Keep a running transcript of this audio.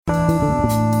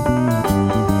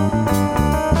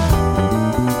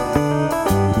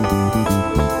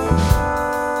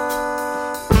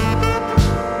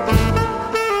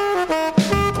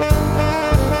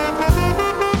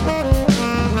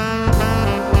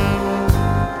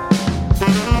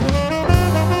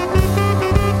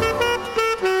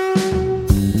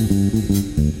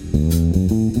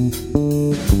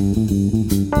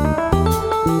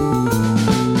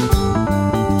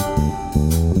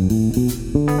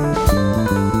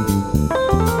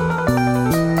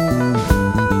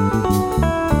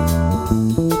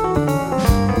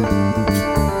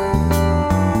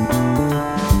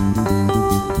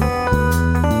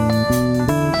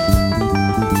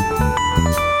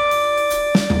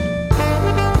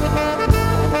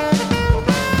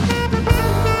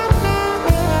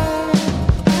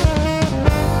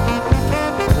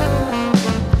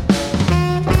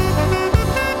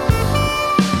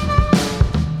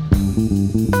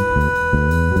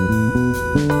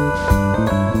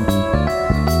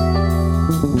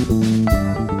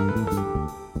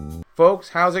Folks,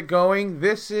 how's it going?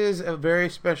 This is a very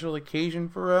special occasion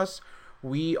for us.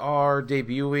 We are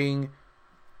debuting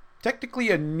technically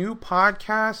a new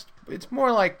podcast. It's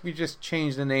more like we just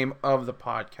changed the name of the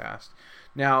podcast.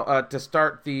 Now, to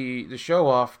start the show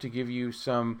off, to give you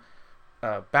some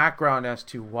background as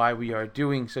to why we are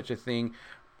doing such a thing,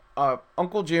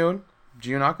 Uncle Jun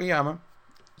Akiyama,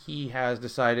 he has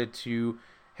decided to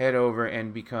head over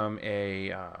and become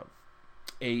a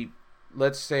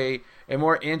let's say a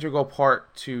more integral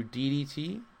part to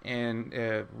DDT, and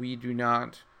we do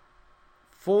not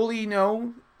fully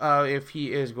know if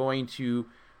he is going to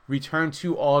return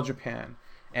to All Japan.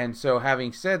 And so,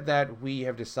 having said that, we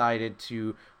have decided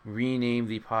to rename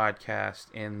the podcast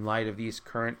in light of these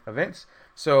current events.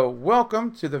 So,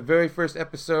 welcome to the very first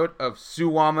episode of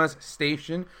Suwama's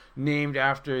Station, named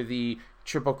after the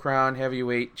Triple Crown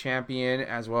Heavyweight Champion,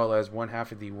 as well as one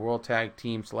half of the World Tag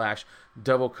Team /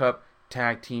 Double Cup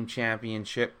Tag Team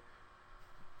Championship.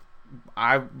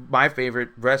 My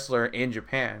favorite wrestler in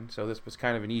Japan, so this was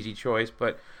kind of an easy choice,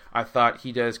 but I thought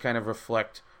he does kind of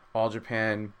reflect All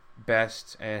Japan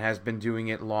best and has been doing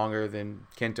it longer than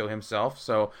Kento himself,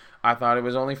 so I thought it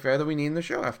was only fair that we named the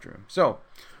show after him. So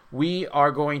we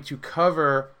are going to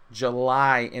cover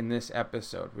July in this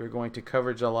episode. We're going to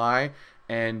cover July,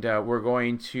 and we're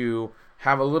going to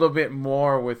have a little bit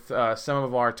more with some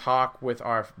of our talk with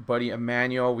our buddy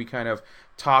Emmanuel. We kind of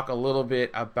talk a little bit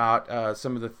about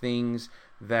some of the things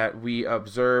that we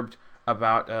observed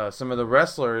about some of the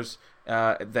wrestlers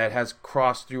that has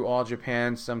crossed through All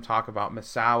Japan. Some talk about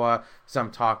Misawa, some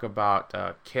talk about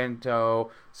Kento,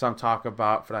 some talk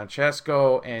about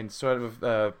Francesco, and sort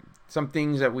of some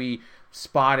things that we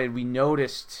spotted, we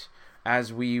noticed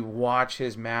as we watch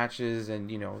his matches,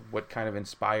 and what kind of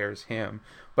inspires him.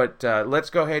 But let's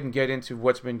go ahead and get into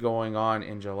what's been going on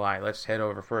in July. Let's head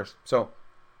over first. So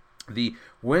the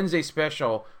Wednesday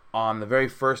special on the very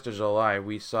 1st of July,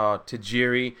 we saw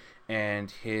Tajiri and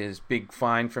his big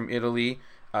find from Italy,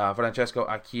 Francesco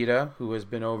Akira, who has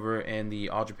been over in the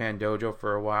All Japan Dojo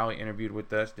for a while. He interviewed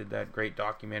with us, did that great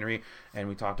documentary, and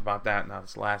we talked about that in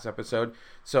this last episode.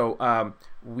 So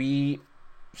we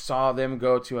saw them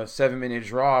go to a 7-minute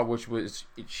draw, which was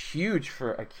huge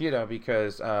for Akira,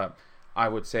 because I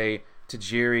would say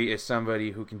Tajiri is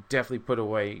somebody who can definitely put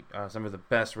away some of the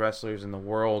best wrestlers in the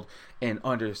world in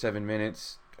under 7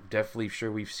 minutes. I'm definitely sure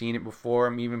we've seen it before.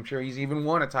 I'm even sure he's even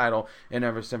won a title in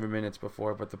over 7 minutes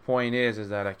before. But the point is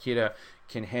that Akira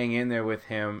can hang in there with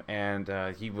him, and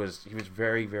he was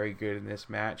very, very good in this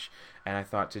match. And I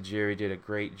thought Tajiri did a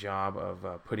great job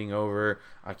of putting over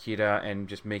Akira and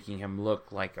just making him look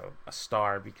like a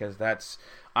star, because that's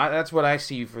what I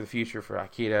see for the future for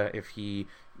Akira if he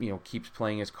keeps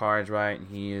playing his cards right and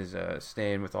he is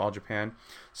staying with All Japan.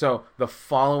 So the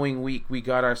following week we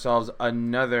got ourselves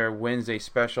another Wednesday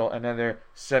special, another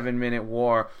 7-minute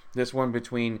war. This one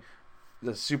between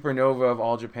the Supernova of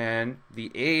All Japan, the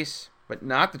Ace, but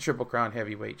not the Triple Crown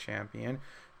Heavyweight Champion,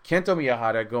 Kento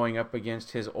Miyahara, going up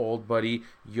against his old buddy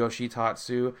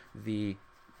Yoshitatsu, the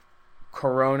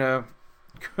Corona,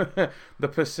 the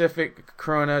Pacific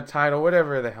Corona title,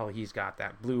 whatever the hell he's got,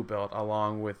 that blue belt,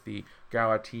 along with the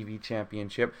Gawa TV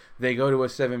Championship. They go to a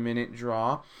 7-minute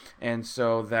draw, and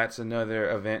so that's another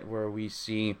event where we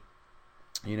see,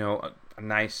 a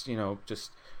nice,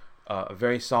 just a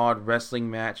very solid wrestling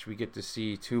match. We get to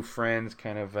see two friends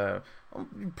kind of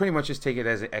pretty much just take it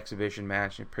as an exhibition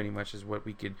match, and pretty much is what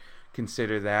we could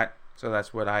consider that. So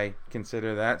that's what I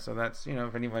consider that. So that's,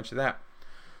 pretty much that.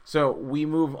 So we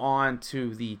move on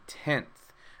to the 10th,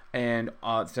 and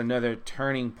it's another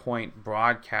Turning Point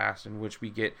broadcast in which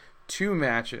we get 2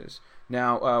 matches.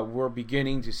 Now we're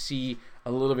beginning to see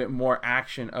a little bit more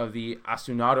action of the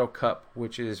Asunado Cup,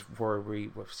 which is where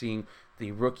we're seeing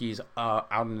the rookies out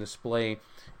on display,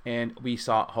 and we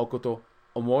saw Hokuto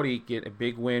Omori get a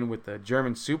big win with the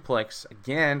German suplex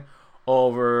again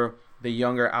over the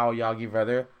younger Aoyagi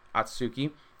brother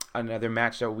Atsuki. Another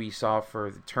match that we saw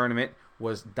for the tournament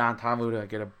was Dan Tamura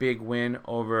get a big win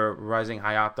over Rising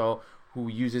Hayato, who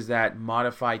uses that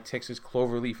modified Texas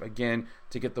Cloverleaf again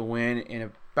to get the win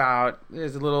in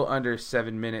there's a little under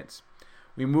 7 minutes.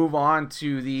 We move on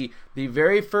to the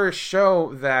very first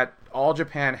show that All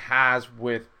Japan has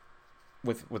with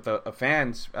the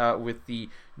fans, with the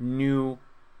new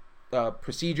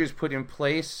procedures put in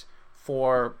place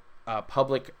for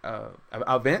public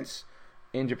events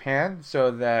in Japan,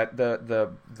 so that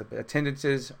the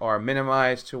attendances are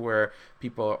minimized to where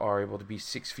people are able to be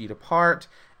 6 feet apart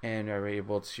and are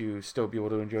able to still be able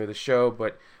to enjoy the show,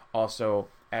 but also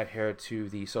adhere to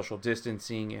the social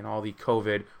distancing and all the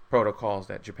COVID protocols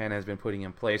that Japan has been putting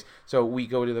in place. So we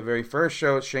go to the very first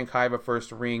show, Shinkaiba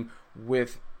First Ring,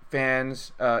 with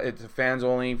fans. It's fans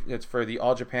only. It's for the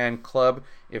All Japan Club.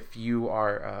 If you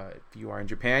are in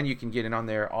Japan, you can get in on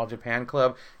their All Japan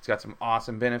Club. It's got some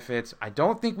awesome benefits. I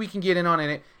don't think we can get in on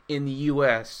it in the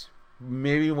U.S.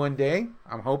 Maybe one day.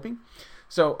 I'm hoping.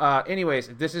 So, anyways,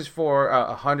 this is for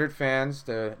 100 fans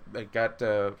that got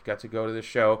to go to the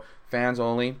show. Fans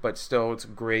only, but still, it's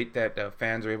great that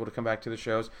fans are able to come back to the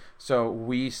shows. So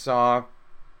we saw.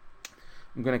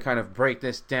 I'm going to kind of break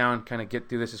this down, kind of get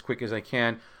through this as quick as I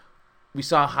can. We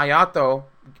saw Hayato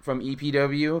from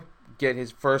EPW get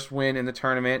his first win in the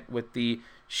tournament with the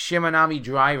Shimanami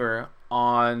driver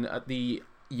on the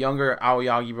younger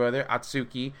Aoyagi brother,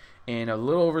 Atsuki, in a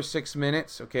little over 6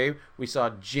 minutes. Okay, we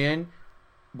saw Jin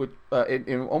with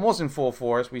almost in full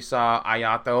force. We saw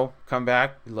Ayato come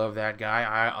back. Love that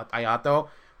guy. Ayato,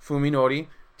 Fuminori,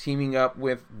 teaming up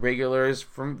with regulars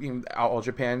from All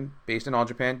Japan, based in All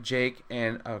Japan, Jake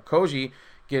and Koji,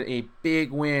 get a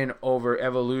big win over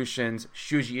Evolution's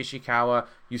Shuji Ishikawa,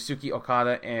 Yusuke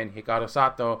Okada, and Hikaru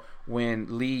Sato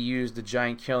when Lee used the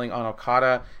giant killing on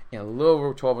Okada in a little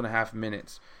over 12 and a half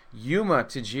minutes. Yuma,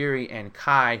 Tajiri, and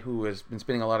Kai, who has been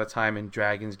spending a lot of time in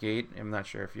Dragon's Gate, I'm not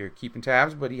sure if you're keeping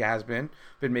tabs, but he has been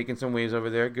making some waves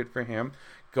over there, good for him,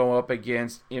 go up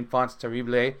against Enfants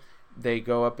Terrible. They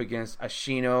go up against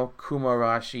Ashino,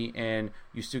 Kumarashi, and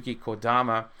Yusuke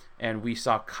Kodama. And we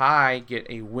saw Kai get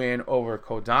a win over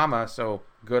Kodama. So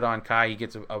good on Kai. He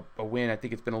gets a win. I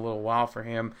think it's been a little while for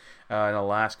him in the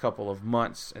last couple of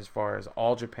months as far as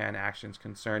All Japan action is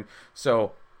concerned.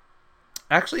 So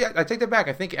actually, I take that back.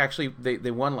 I think actually they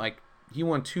won he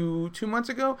won two months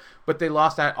ago, but they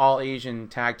lost that All Asian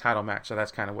tag title match. So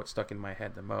that's kind of what stuck in my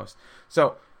head the most.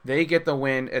 So they get the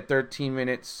win at 13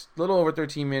 minutes, a little over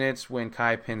 13 minutes, when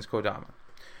Kai pins Kodama.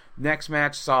 Next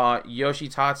match saw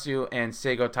Yoshitatsu and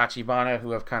Seigo Tachibana,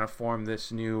 who have kind of formed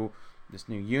this new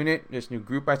unit, this new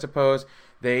group, I suppose.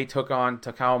 They took on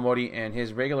Takao Mori and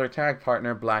his regular tag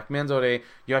partner, Black Menzore.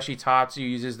 Yoshitatsu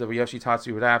uses the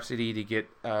Yoshitatsu Rhapsody to get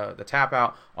the tap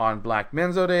out on Black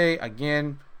Menzore.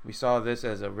 Again, we saw this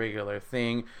as a regular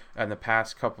thing in the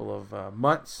past couple of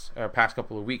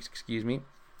weeks, excuse me.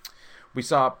 We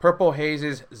saw Purple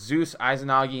Haze's Zeus,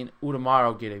 Izanagi, and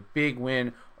Udamaro get a big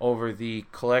win over the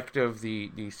collective,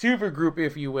 the super group,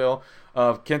 if you will,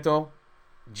 of Kento,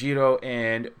 Jiro,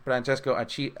 and Francesco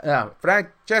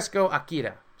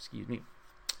Akira. Excuse me.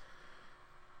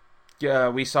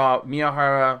 We saw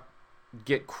Miyahara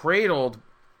get cradled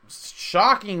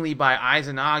shockingly by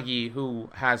Izanagi, who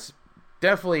has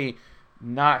definitely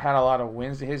not had a lot of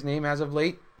wins to his name as of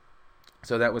late.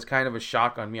 So that was kind of a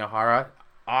shock on Miyahara.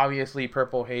 Obviously,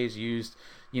 Purple Haze used,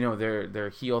 their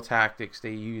heel tactics.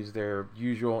 They used their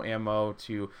usual MO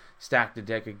to stack the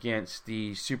deck against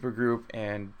the supergroup,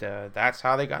 and that's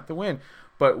how they got the win.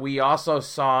 But we also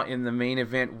saw in the main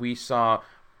event, we saw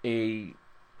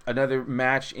another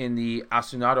match in the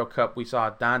Asunado Cup. We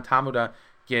saw Dan Tamura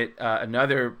get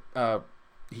another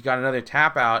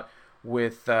tap out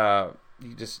with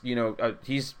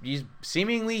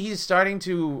he's starting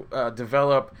to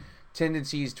develop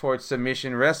tendencies towards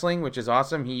submission wrestling, which is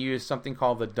awesome. He used something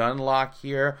called the Dun Lock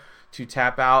here to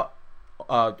tap out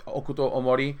Okuto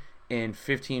Omori in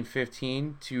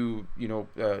 15-15 to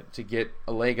get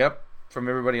a leg up from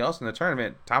everybody else in the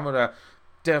tournament. Tamura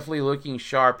definitely looking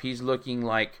sharp. He's looking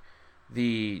like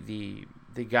the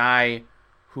guy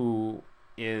who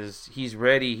he's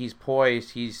ready, he's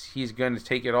poised, he's going to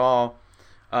take it all.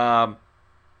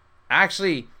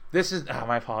 Actually, this is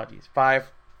my apologies.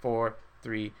 5, 4,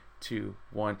 3, 2,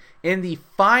 1. In the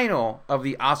final of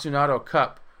the Asunado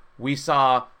Cup, we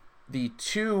saw the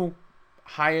two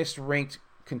highest ranked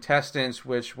contestants,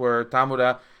 which were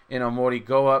Tamura and Omori,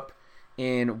 go up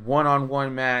in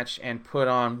one-on-one match and put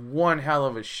on one hell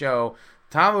of a show.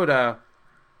 Tamura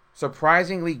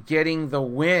surprisingly getting the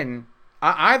win.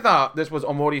 I thought this was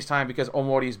Omori's time because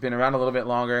Omori's been around a little bit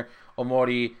longer.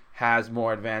 Omori has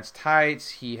more advanced tights.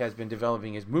 He has been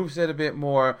developing his moveset a bit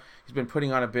more. He's been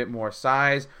putting on a bit more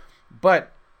size.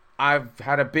 But I've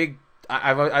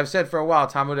said for a while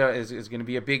Tamura is going to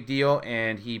be a big deal,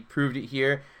 and he proved it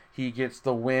here. He gets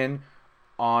the win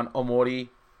on Omori,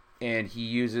 and he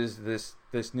uses this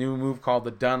new move called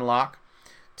the Dun Lock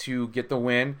to get the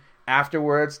win.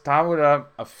 Afterwards, Tamura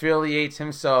affiliates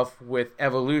himself with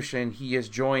Evolution. He is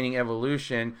joining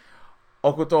Evolution.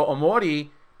 Okuto Omori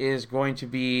is going to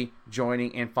be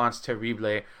joining Enfants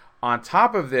Terrible. On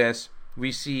top of this,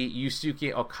 we see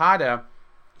Yusuke Okada.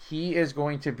 He is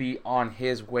going to be on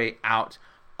his way out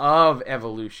of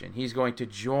Evolution. He's going to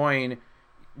join.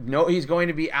 No, he's going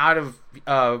to be out of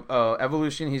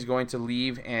Evolution. He's going to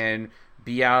leave and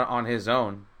be out on his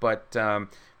own. But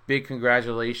big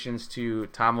congratulations to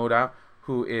Tamura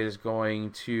who is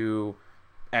going to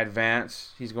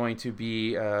advance. He's going to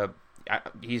be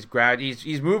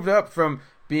he's moved up from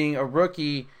being a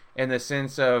rookie in the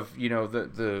sense of, you know,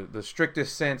 the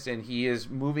strictest sense, and he is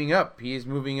moving up.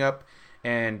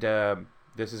 And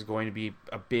this is going to be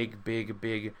a big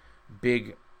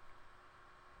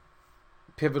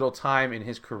pivotal time in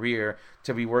his career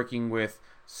to be working with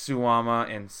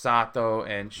Suwama and Sato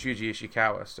and Shuji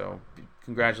Ishikawa. So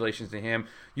congratulations to him.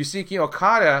 Yusuke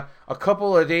Okada, a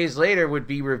couple of days later, would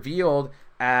be revealed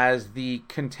as the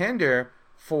contender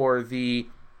for the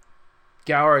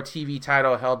Gaora TV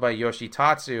title held by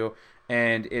Yoshitatsu.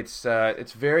 And it's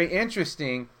very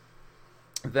interesting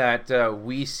that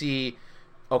we see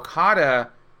Okada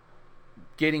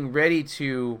getting ready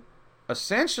to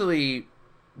essentially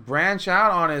branch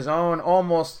out on his own,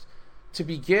 almost to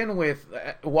begin with,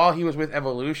 while he was with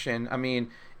Evolution. I mean,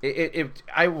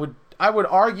 I would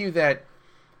argue that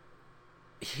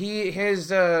his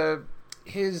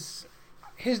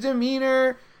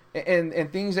demeanor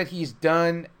and things that he's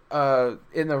done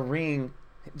in the ring,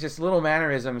 just little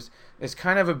mannerisms, is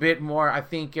kind of a bit more, I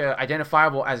think,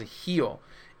 identifiable as a heel.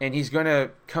 And he's going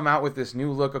to come out with this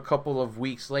new look a couple of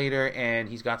weeks later, and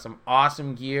he's got some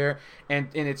awesome gear. And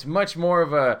it's much more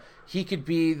of a, he could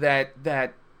be that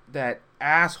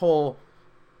asshole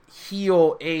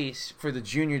heel ace for the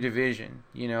junior division.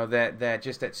 You know, that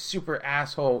just that super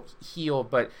asshole heel,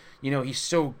 but, you know, he's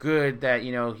so good that,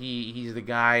 you know, he's the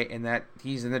guy, and that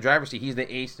he's in the driver's seat. He's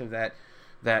the ace of the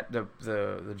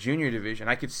junior division.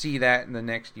 I could see that in the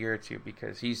next year or two,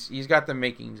 because he's got the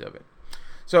makings of it.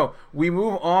 So we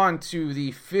move on to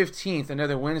the 15th,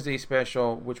 another Wednesday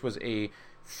special, which was a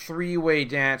three-way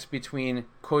dance between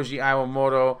Koji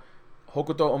Iwamoto,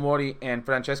 Hokuto Omori, and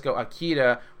Francesco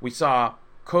Akira. We saw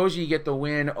Koji get the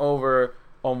win over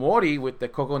Omori with the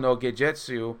Koko no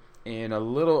Gejetsu in a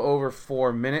little over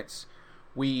 4 minutes.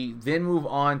 We then move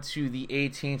on to the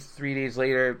 18th, 3 days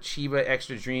later, Chiba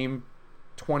Extra Dream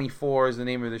 24 is the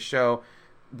name of the show.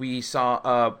 We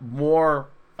saw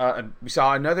we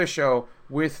saw another show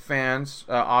with fans,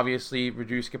 obviously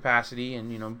reduced capacity,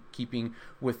 and, you know, keeping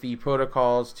with the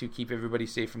protocols to keep everybody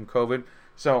safe from COVID.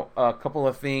 So a couple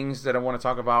of things that I want to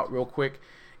talk about real quick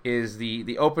is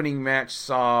the opening match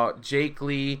saw Jake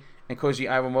Lee and Koji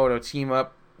Iwamoto team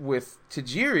up with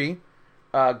Tajiri.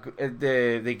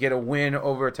 They get a win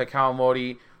over Takao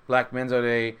Mori, Black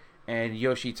Menzore, and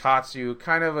Yoshitatsu.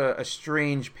 Kind of a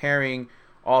strange pairing,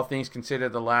 all things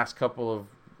considered, the last couple of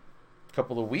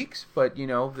weeks, but, you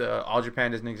know, All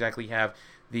Japan doesn't exactly have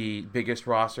the biggest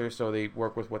roster, so they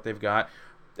work with what they've got.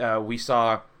 We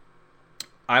saw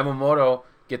Iwamoto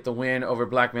get the win over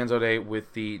Black Menzore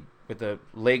with the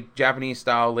Japanese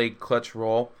style leg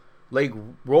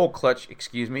roll clutch,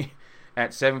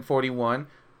 at 7:41.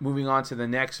 Moving on to the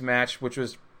next match, which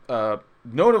was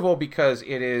notable because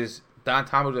it is Don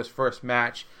Tamura's first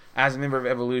match as a member of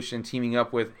Evolution, teaming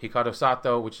up with Hikaru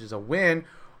Sato, which is a win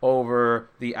over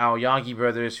the Aoyagi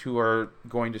brothers, who are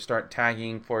going to start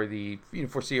tagging for the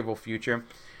foreseeable future.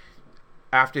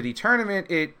 After the tournament,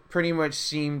 it pretty much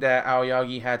seemed that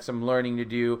Aoyagi had some learning to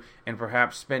do, and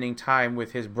perhaps spending time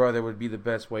with his brother would be the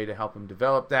best way to help him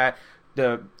develop that.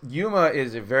 The Yuma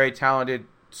is a very talented,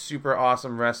 super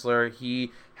awesome wrestler.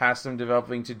 He has some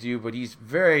developing to do, but he's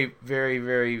very, very,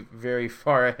 very, very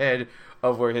far ahead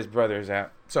of where his brother's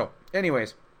at. So,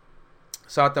 anyways,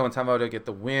 Sato and Tamura get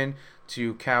the win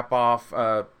to cap off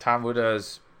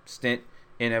Tamura's stint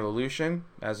in Evolution,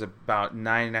 as about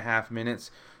 9.5 minutes.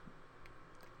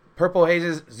 Purple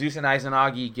Hazes, Zeus and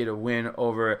Izanagi get a win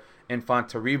over Enfant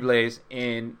Terribles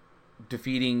in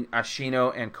defeating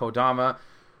Ashino and Kodama.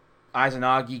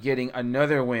 Izanagi getting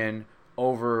another win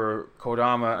over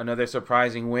Kodama, another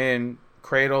surprising win.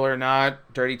 Cradle or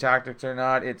not, Dirty Tactics or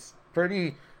not, it's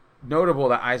pretty notable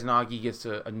that Izanagi gets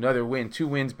another win. 2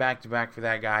 wins back-to-back for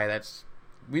that guy.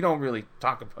 We don't really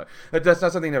talk about that. That's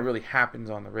not something that really happens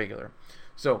on the regular.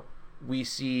 So we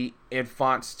see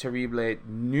Enfants Terrible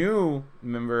new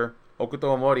member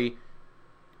Hokuto Omori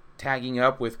tagging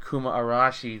up with Kuma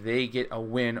Arashi. They get a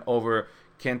win over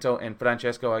Kento and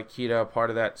Francesco Akira, part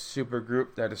of that super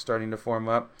group that is starting to form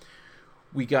up.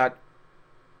 We got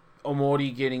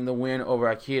Omori getting the win over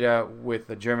Akira with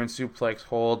the German suplex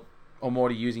hold.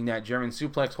 Omori using that German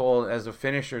suplex hold as a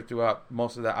finisher throughout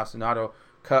most of the Asunado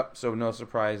Cup, so no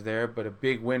surprise there. But a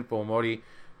big win for Omori,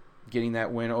 getting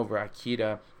that win over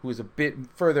Akira, who is a bit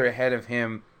further ahead of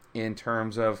him in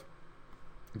terms of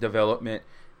development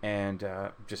and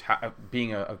just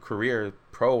being a career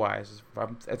pro-wise,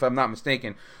 if I'm not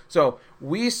mistaken. So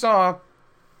we saw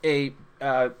a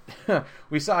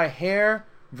hair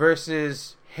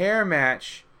versus hair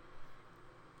match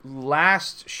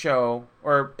last show,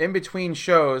 or in between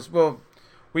shows, well,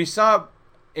 we saw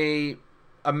a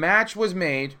match was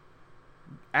made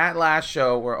at last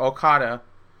show where Okada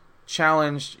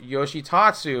challenged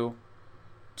Yoshitatsu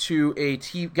to a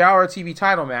Gawara TV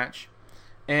title match,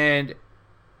 and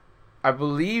I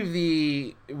believe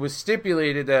it was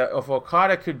stipulated that if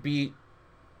Okada could beat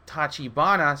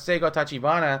Seigo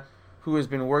Tachibana, who has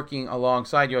been working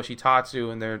alongside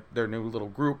Yoshitatsu and their new little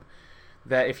group,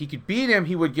 that if he could beat him,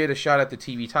 he would get a shot at the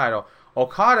TV title.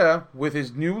 Okada, with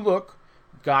his new look,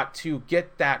 got to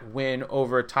get that win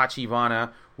over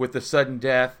Tachibana with the sudden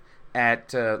death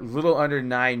at little under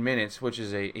 9 minutes, which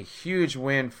is a huge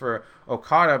win for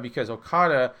Okada, because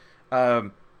Okada, I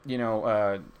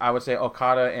would say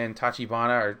Okada and Tachibana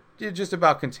are just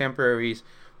about contemporaries,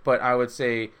 but I would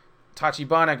say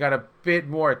Tachibana got a bit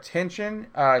more attention.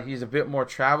 He's a bit more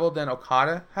traveled than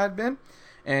Okada had been.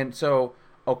 And so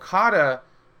Okada,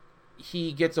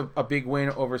 he gets a big win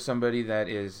over somebody that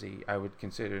is, I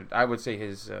would say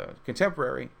his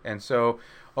contemporary. And so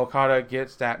Okada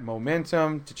gets that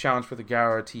momentum to challenge for the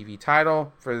Gawara TV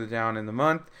title further down in the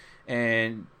month.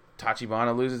 And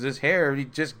Tachibana loses his hair. He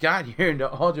just got here into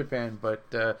All Japan. But,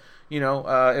 it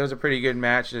was a pretty good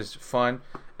match. It's fun.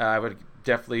 I would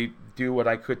definitely do what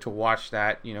I could to watch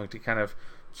that, to kind of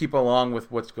keep along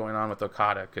with what's going on with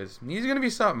Okada, because he's going to be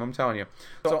something, I'm telling you.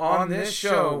 So on this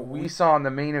show, we saw in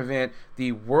the main event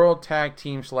the World Tag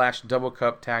Team / Double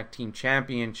Cup Tag Team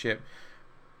Championship,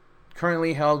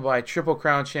 currently held by Triple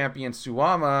Crown champion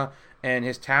Suwama and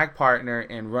his tag partner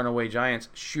and Runaway Giants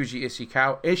Shuji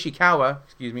Ishikawa.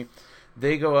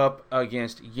 They go up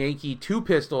against Yankee Two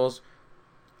Pistols,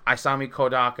 Isami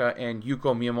Kodaka, and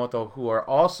Yuko Miyamoto, who are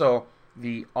also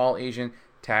the All-Asian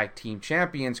Tag Team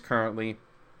Champions currently.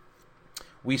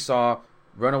 We saw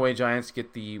Runaway Giants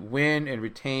get the win and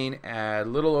retain a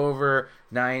little over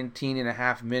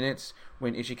 19.5 minutes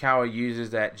when Ishikawa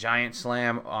uses that giant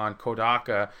slam on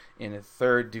Kodaka in a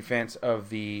third defense of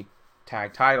the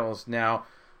tag titles. Now,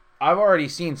 I've already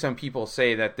seen some people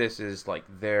say that this is like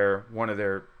one of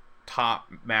their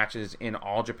top matches in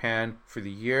All Japan for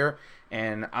the year,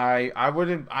 and I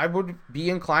would be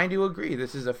inclined to agree.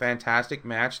 This is a fantastic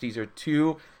match. These are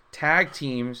two tag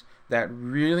teams that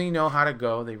really know how to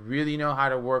go. They really know how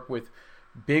to work with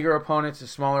bigger opponents to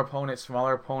smaller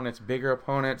opponents, bigger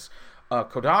opponents.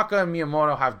 Kodaka and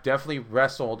Miyamoto have definitely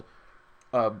wrestled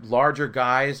larger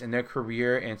guys in their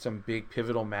career in some big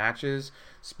pivotal matches,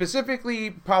 specifically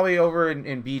probably over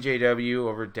in BJW,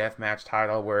 over Deathmatch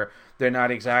title, where they're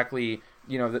not exactly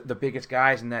the biggest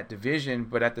guys in that division,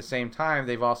 but at the same time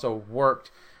they've also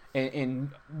worked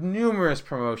in numerous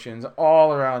promotions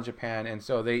all around Japan, and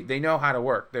so they know how to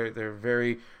work. They're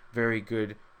very, very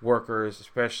good workers,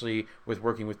 especially with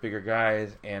working with bigger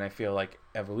guys. And I feel like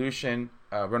Evolution,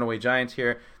 Runaway Giants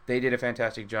here, they did a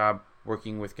fantastic job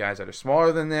working with guys that are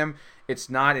smaller than them. It's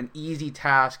not an easy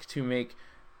task to make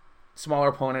smaller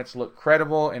opponents look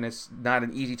credible, and it's not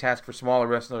an easy task for smaller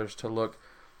wrestlers to look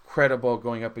credible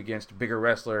going up against bigger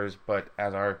wrestlers. But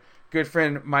as our good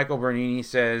friend Michael Bernini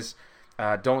says,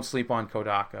 don't sleep on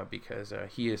Kodaka, because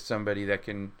he is somebody that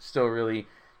can still really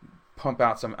pump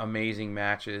out some amazing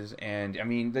matches. And I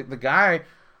mean, the guy,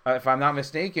 if I'm not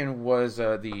mistaken, was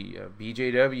the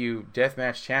BJW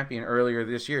Deathmatch champion earlier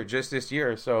this year, just this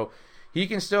year. So he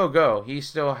can still go. He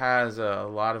still has a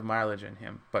lot of mileage in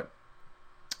him. But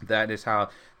that is how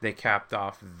they capped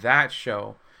off that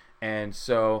show. And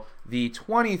so the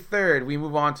 23rd, we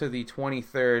move on to the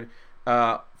 23rd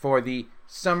for the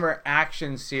Summer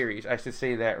Action Series. I should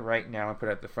say that right now and put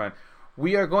it at the front.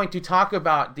 We are going to talk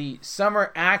about the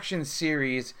Summer Action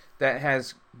Series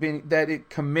that it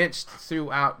commenced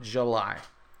throughout July.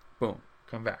 Boom.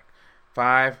 Come back.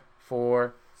 5,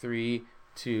 4, 3,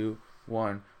 2,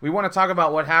 1. We want to talk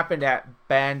about what happened at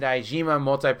Bandaijima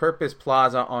Multipurpose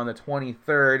Plaza on the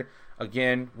 23rd.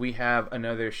 Again, we have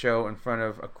another show in front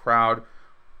of a crowd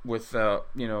with a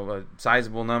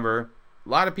sizable number. A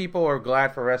lot of people are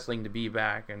glad for wrestling to be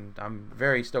back, and I'm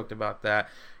very stoked about that.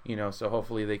 So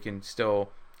hopefully they can still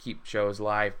keep shows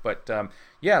live. But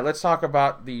let's talk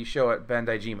about the show at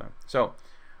Bandaijima. So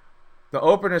the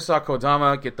opener saw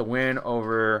Kodama get the win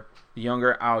over the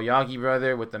younger Aoyagi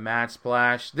brother with the Mad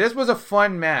Splash. This was a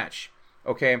fun match,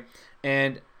 okay?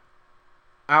 And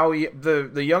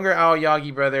the younger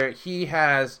Aoyagi brother, he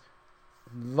has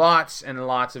lots and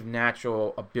lots of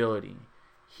natural ability.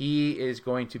 He is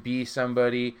going to be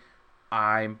somebody,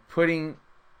 I'm putting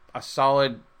a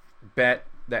solid bet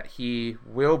that he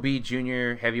will be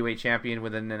junior heavyweight champion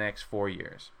within the next 4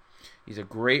 years. He's a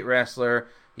great wrestler.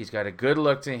 He's got a good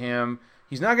look to him.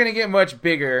 He's not going to get much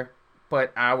bigger,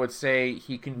 but I would say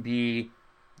he can be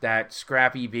that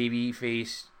scrappy baby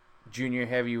face junior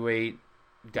heavyweight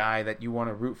guy that you want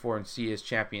to root for and see as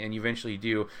champion, and you eventually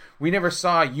do. We never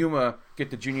saw Yuma get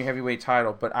the junior heavyweight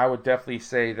title, but I would definitely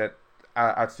say that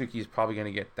Atsuki is probably going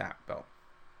to get that belt.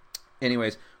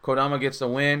 Anyways, Kodama gets the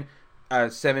win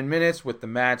 7 minutes with the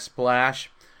Mad Splash.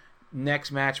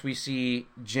 Next match, we see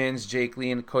Jins, Jake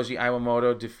Lee, and Koji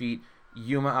Iwamoto defeat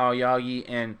Yuma Aoyagi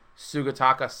and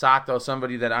Sugataka Sato,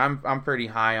 somebody that I'm pretty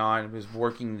high on, who's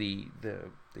working the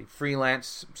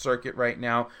freelance circuit right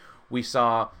now. We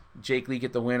saw Jake Lee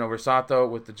get the win over Sato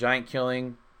with the giant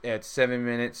killing at 7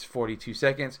 minutes 42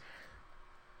 seconds.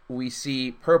 We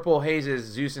see Purple Haze's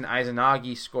Zeus and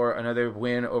Izanagi score another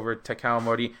win over Takao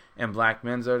Mori and Black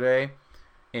Menzore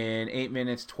in 8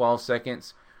 minutes 12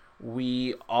 seconds.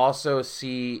 We also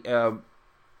see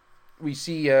we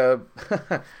see a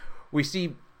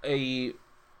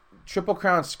Triple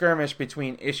Crown skirmish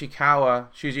between Shuji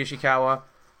Ishikawa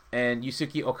and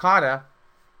Yusuke Okada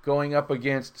going up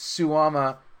against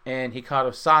Suwama and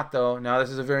Hikaru Sato. Now, this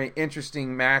is a very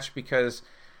interesting match because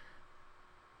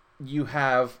you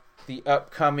have the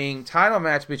upcoming title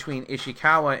match between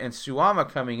Ishikawa and Suwama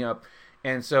coming up.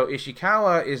 And so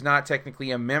Ishikawa is not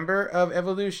technically a member of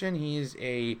Evolution. He's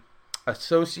a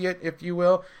associate, if you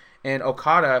will. And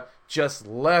Okada just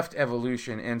left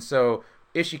Evolution. And so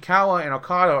Ishikawa and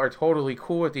Okada are totally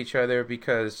cool with each other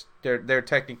because they're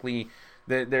technically...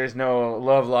 There's no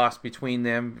love lost between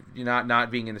them,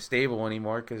 not being in the stable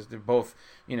anymore, because they're both,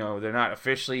 they're not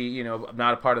officially,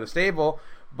 not a part of the stable.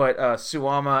 But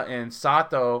Suwama and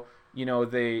Sato,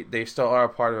 they still are a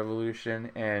part of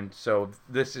Evolution, and so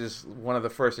this is one of the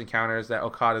first encounters that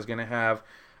Okada is going to have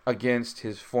against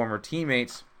his former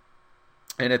teammates,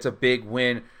 and it's a big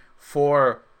win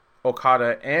for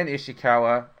Okada and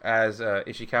Ishikawa as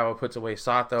Ishikawa puts away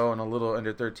Sato in a little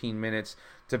under 13 minutes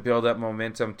to build up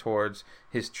momentum towards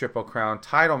his Triple Crown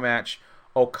title match.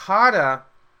 Okada,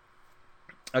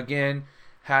 again,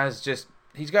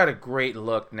 he's got a great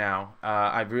look now.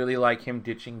 I really like him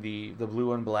ditching the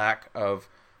blue and black of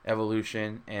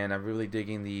Evolution, and I'm really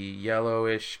digging the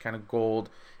yellowish kind of gold,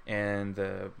 and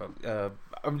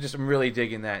I'm really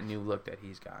digging that new look that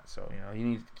he's got. So, you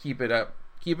need to keep it up.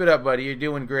 Keep it up, buddy. You're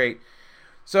doing great.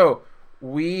 So,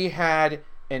 we had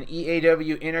an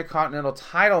EAW Intercontinental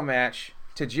title match.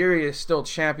 Tajiri is still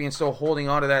champion, still holding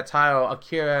on to that title.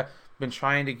 Akira been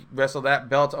trying to wrestle that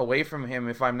belt away from him,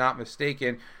 if I'm not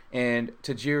mistaken. And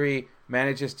Tajiri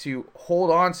manages to hold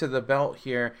on to the belt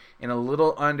here in a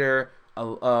little over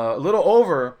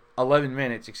 11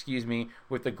 minutes,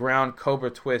 with the ground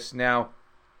Cobra twist. Now,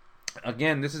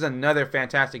 again, this is another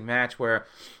fantastic match where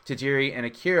Tajiri and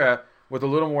Akira, with a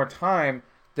little more time,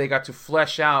 they got to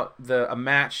flesh out a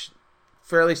match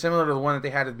fairly similar to the one that they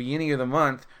had at the beginning of the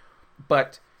month.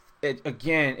 But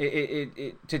Tajiri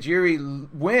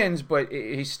wins, but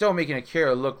he's still making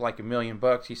Akira look like $1 million.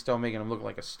 He's still making him look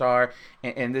like a star,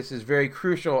 and this is very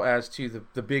crucial as to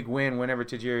the big win whenever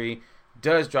Tajiri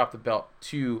does drop the belt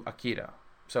to Akira.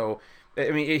 So,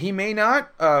 he may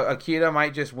not. Akira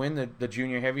might just win the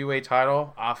junior heavyweight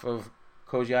title off of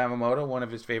Koji Yamamoto, one of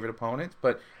his favorite opponents,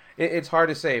 but it's hard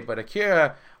to say. But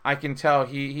Akira, I can tell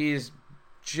he's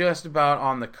just about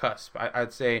on the cusp.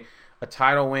 I'd say a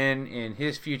title win in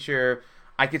his future,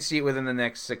 I could see it within the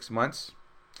next 6 months.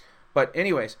 But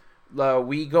anyways,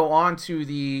 we go on to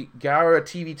the Gaora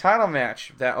TV title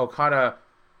match that Okada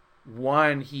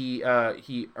won. He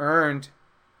earned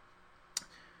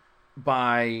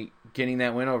by getting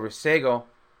that win over Sego,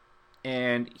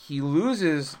 and he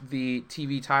loses the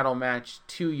TV title match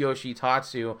to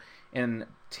Yoshitatsu in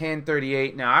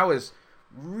 10:38. Now, I was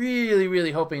really,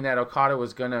 really hoping that Okada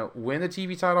was going to win the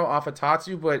TV title off of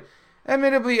Tatsu, but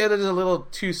admittedly, it is a little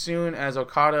too soon, as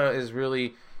Okada is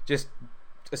really just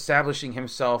establishing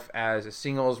himself as a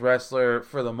singles wrestler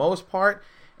for the most part,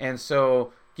 and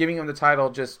so giving him the title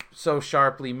just so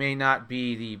sharply may not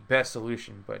be the best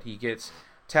solution. But he gets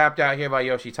tapped out here by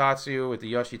Yoshitatsu with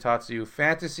the Yoshitatsu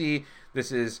Fantasy.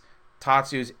 This is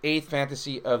Tatsu's 8th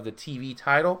fantasy of the TV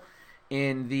title.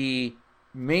 In the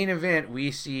main event,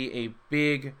 we see a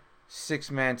big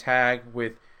 6-man tag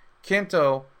with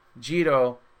Kento,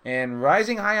 Jiro, and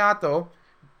Rising Hayato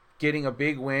getting a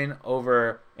big win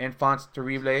over Enfants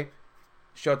Terrible,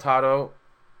 Shotaro,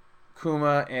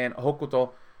 Kuma, and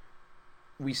Hokuto.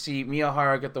 We see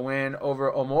Miyahara get the win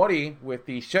over Omori with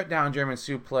the shutdown German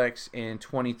suplex in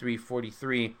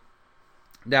 23:43.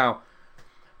 Now,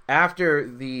 after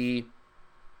the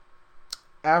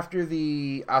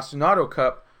Asunado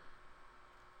Cup,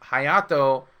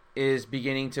 Hayato is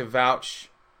beginning to vouch.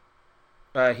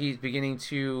 He's beginning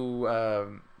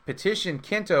to petition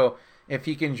Kento if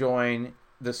he can join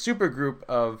the super group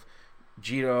of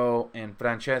Jiro and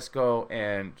Francesco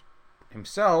and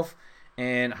himself.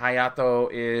 And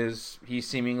Hayato he's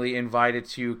seemingly invited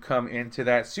to come into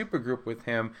that super group with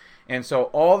him. And so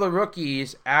all the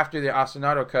rookies after the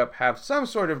Asunado Cup have some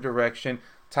sort of direction.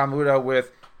 Tamura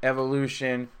with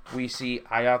Evolution. We see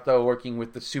Hayato working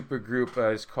with the super group.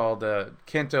 It's called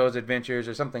Kento's Adventures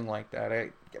or something like that.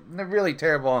 I'm really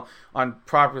terrible on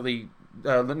properly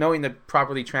knowing the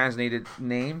properly translated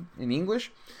name in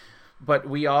English. But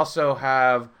we also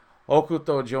have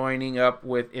Okuto joining up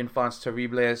with Infants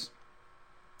Terribles.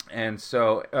 And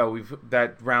so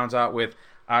that rounds out with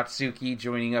Atsuki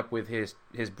joining up with his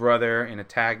brother in a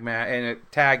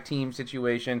tag team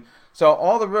situation. So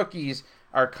all the rookies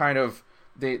are kind of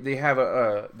they have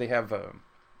a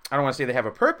I don't want to say they have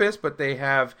a purpose, but they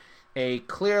have a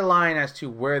clear line as to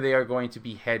where they are going to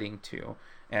be heading to,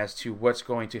 as to what's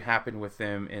going to happen with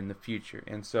them in the future.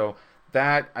 And so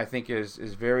that I think is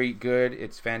very good.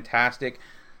 It's fantastic.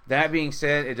 That being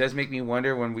said, it does make me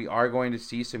wonder when we are going to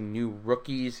see some new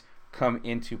rookies come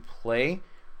into play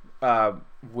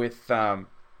with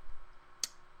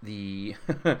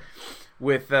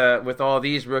with all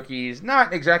these rookies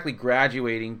not exactly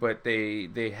graduating, but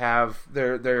they have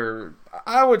their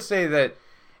I would say that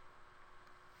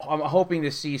I'm hoping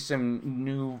to see some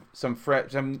new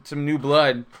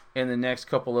blood in the next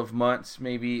couple of months,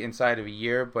 maybe inside of a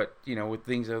year. But with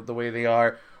things the way they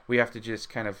are, we have to just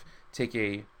kind of take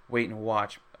a wait and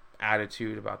watch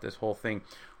attitude about this whole thing.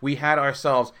 We had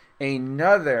ourselves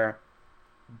another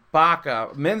Baka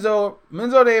Menzo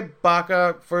de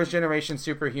Baka First Generation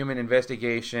Superhuman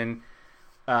Investigation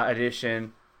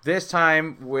edition. This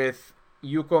time with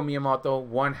Yuko Miyamoto,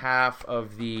 one half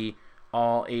of the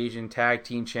All Asian Tag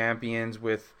Team Champions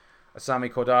with Asami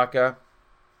Kodaka.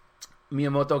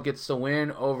 Miyamoto gets the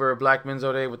win over Black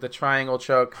Menzode with the triangle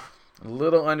choke. A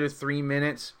little under 3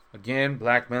 minutes. Again,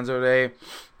 Black Menzode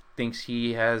thinks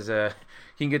he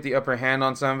can get the upper hand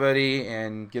on somebody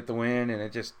and get the win, and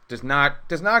it just does not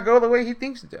go the way he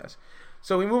thinks it does.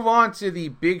 So we move on to the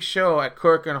big show at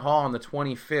Korakuen Hall on the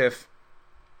 25th.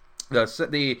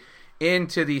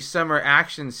 Into the Summer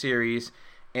Action Series,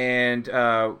 and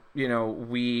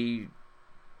we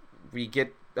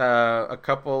get a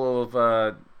couple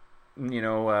of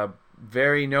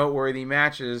very noteworthy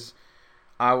matches.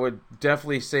 I would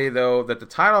definitely say though that the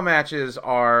title matches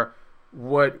are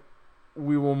what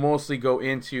we will mostly go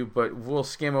into, but we'll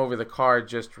skim over the card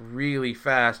just really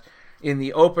fast. In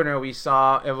the opener, we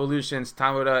saw Evolution's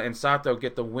Tamura and Sato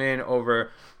get the win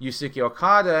over Yusuke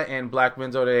Okada and Black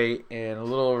Menzode in a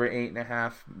little over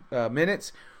 8.5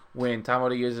 minutes, when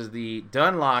Tamura uses the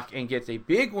Dunlock and gets a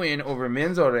big win over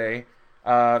Menzode.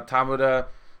 Tamura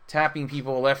tapping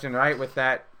people left and right with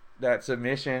that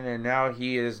submission, and now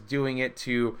he is doing it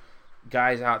to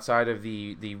guys outside of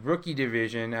the rookie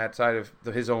division, outside of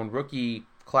his own rookie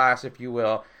class, if you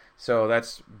will. So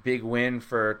that's big win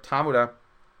for Tamura.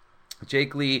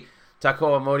 Jake Lee,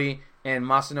 Takao Omori, and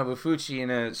Masanobu Fuchi in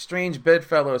a strange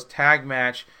bedfellows tag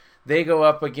match. They go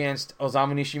up against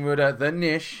Osamu Nishimura, the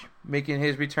Nish, making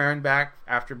his return back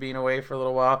after being away for a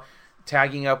little while,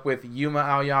 tagging up with Yuma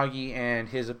Aoyagi and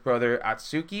his brother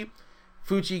Atsuki.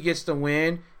 Fuchi gets the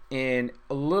win in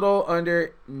a little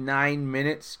under 9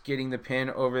 minutes, getting the pin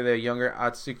over the younger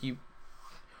Atsuki.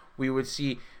 We would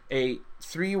see a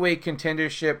three-way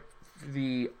contendership for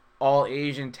the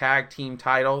All-Asian Tag Team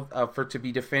title to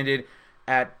be defended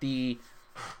at the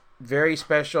very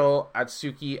special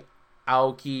Atsuki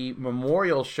Aoki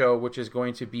Memorial Show, which is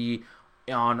going to be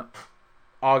on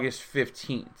August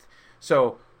 15th.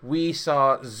 So we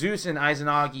saw Zeus and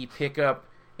Izanagi pick up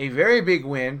a very big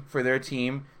win for their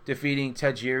team, defeating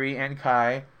Tajiri and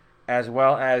Kai, as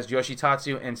well as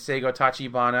Yoshitatsu and Seigo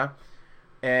Tachibana.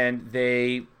 And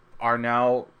they are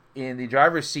now in the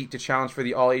driver's seat to challenge for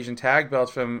the All-Asian Tag Belts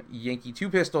from Yankee Two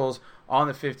Pistols on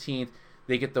the 15th.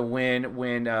 They get the win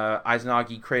when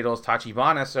Izanagi cradles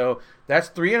Tachibana. So that's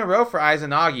 3 in a row for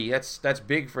Izanagi. That's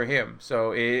big for him.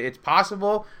 So it's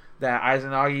possible that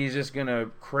Izanagi is just going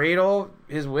to cradle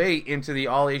his way into the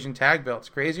All-Asian Tag Belts.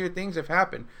 Crazier things have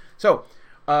happened. So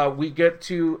we get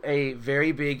to a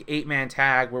very big 8-man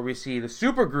tag where we see the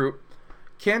super group,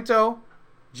 Kento,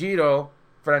 Jiro,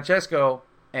 Francesco,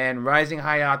 and Rising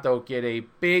Hayato get a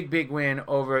big win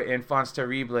over Infants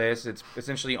Terribles. It's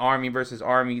essentially Army versus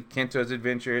Army, Kento's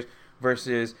Adventures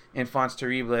versus Infants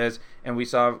Terribles. And we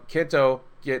saw Kento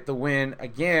get the win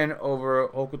again over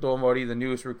Hokuto Omori, the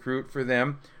newest recruit for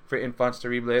them, for Infants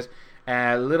Terribles,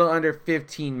 at a little under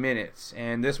 15 minutes.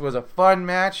 And this was a fun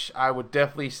match. I would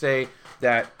definitely say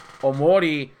that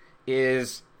Omori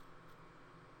he's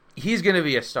going to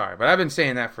be a star. But I've been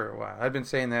saying that for a while. I've been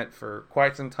saying that for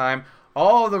quite some time.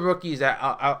 all the rookies that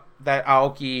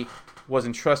Aoki was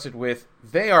entrusted with,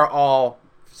 they are all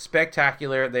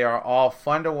spectacular. They are all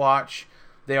fun to watch.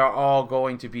 They are all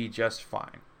going to be just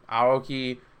fine.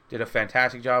 Aoki did a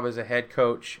fantastic job as a head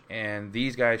coach, and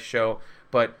these guys show.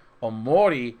 But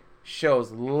Omori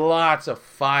shows lots of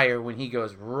fire when he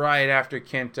goes right after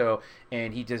Kento,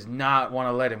 and he does not want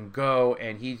to let him go,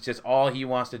 and he's just, all he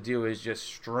wants to do is just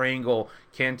strangle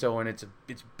Kento, and it's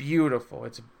beautiful.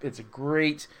 It's a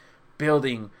great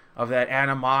building of that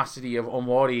animosity of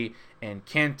Omori and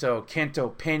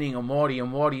Kento pinning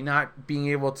Omori not being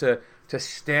able to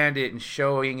stand it, and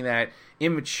showing that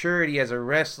immaturity as a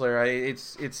wrestler.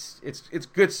 It's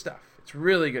good stuff. It's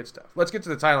really good stuff. Let's get to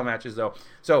the title matches, though.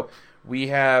 So we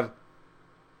have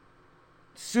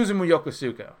Suzumu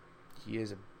Yokosuka. He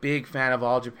is a big fan of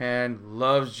All Japan,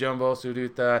 loves Jumbo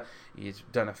Tsuruta. He's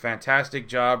done a fantastic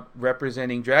job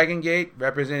representing Dragon Gate,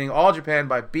 representing All Japan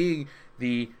by being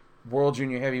the World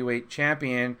Junior Heavyweight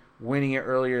Champion, winning it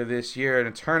earlier this year in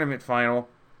a tournament final.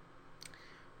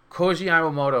 Koji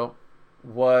Yamamoto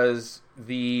was at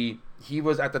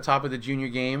the top of the junior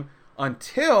game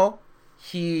until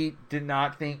he did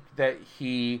not think that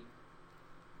he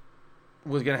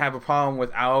was going to have a problem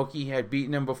with Aoki. He had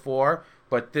beaten him before,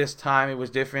 but this time it was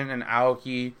different, and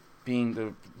Aoki, being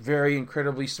the very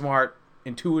incredibly smart,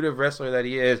 intuitive wrestler that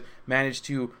he is, managed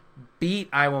to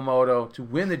beat Iwamoto to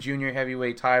win the junior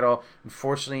heavyweight title.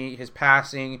 Unfortunately, his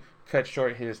passing cut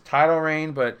short his title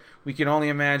reign, but we can only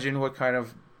imagine what kind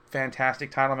of fantastic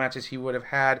title matches he would have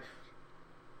had.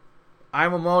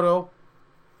 Iwamoto,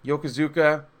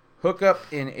 Yokozuka hook up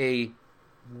in a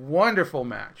wonderful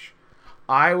match.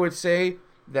 I would say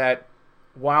that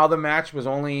while the match was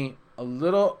only a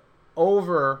little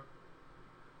over,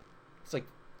 it's like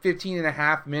 15 and a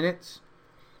half minutes,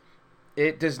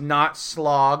 it does not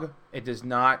slog. It does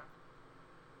not,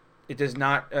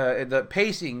 the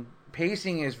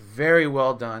pacing is very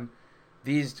well done.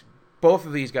 Both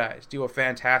of these guys do a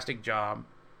fantastic job.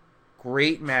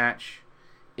 Great match.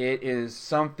 It is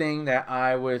something that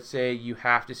I would say you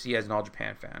have to see as an All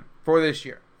Japan fan for this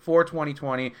year. For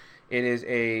 2020, it is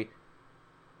a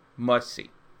must-see.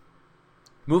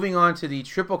 Moving on to the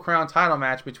Triple Crown title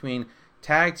match between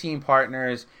tag team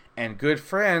partners and good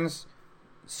friends,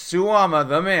 Suwama,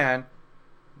 the man,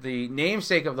 the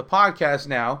namesake of the podcast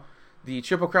now, the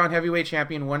Triple Crown Heavyweight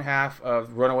Champion, one half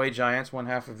of Runaway Giants, one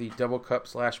half of the Double Cup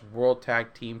 / World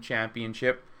Tag Team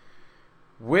Championship,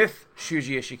 with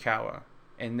Shuji Ishikawa.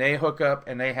 And they hook up,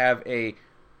 and they have they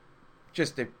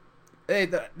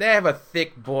have a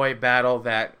thick boy battle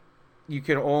that you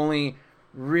can only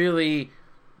really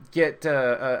get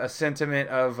a sentiment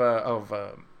of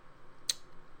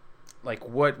like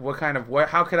what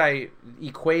how could I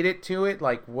equate it to it?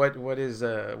 Like what is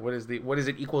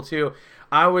it equal to?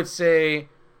 I would say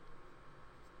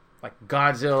like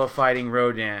Godzilla fighting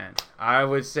Rodan. I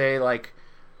would say like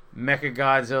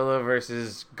Mechagodzilla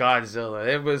versus Godzilla.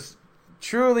 It was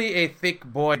truly a thick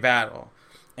boy battle.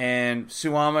 And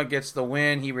Suwama gets the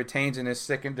win. He retains in his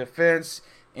second defense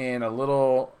in a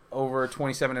little over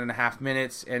 27 and a half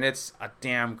minutes. And it's a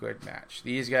damn good match.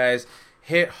 These guys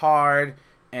hit hard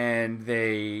and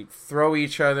they throw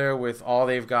each other with all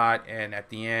they've got. And at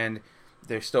the end,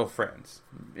 they're still friends.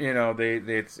 You know,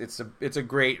 it's a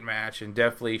great match and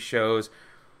definitely shows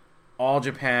All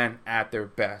Japan at their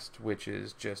best, which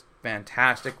is just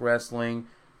fantastic wrestling.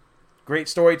 Great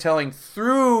storytelling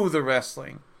through the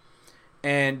wrestling,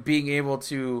 and being able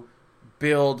to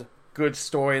build good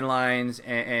storylines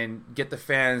and get the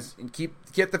fans and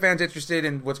get the fans interested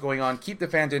in what's going on, keep the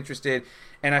fans interested.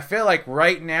 And I feel like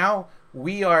right now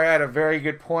we are at a very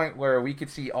good point where we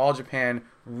could see All Japan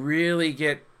really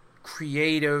get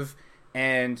creative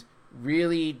and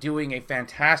really doing a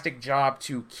fantastic job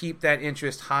to keep that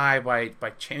interest high by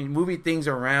moving things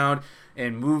around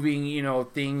and moving,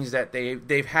 things that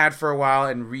they've had for a while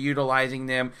and reutilizing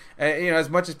them. As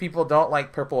much as people don't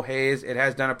like Purple Haze, it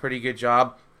has done a pretty good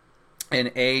job.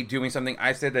 And doing something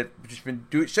I said that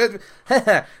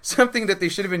something that they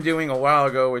should have been doing a while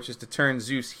ago, which is to turn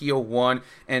Zeus heel, one,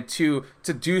 and two,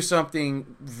 to do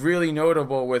something really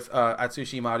notable with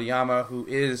Atsushi Maruyama, who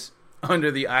is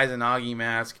under the Izanagi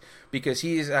mask, because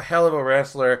he's a hell of a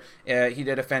wrestler. He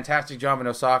did a fantastic job in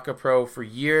Osaka Pro for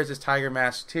years as Tiger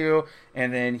Mask 2,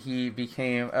 and then he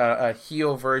became a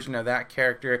heel version of that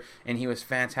character, and he was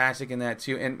fantastic in that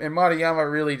too. And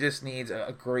Maruyama really just needs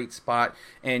a great spot,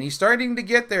 and he's starting to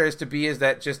get there as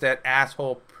that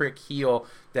asshole prick heel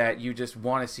that you just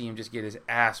want to see him just get his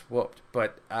ass whooped.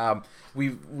 But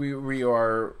we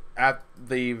are at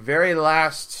the very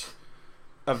last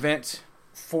event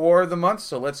for the month.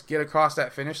 So let's get across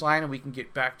that finish line and we can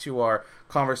get back to our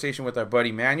conversation with our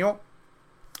buddy Manuel.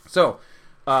 So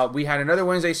we had another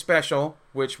Wednesday special,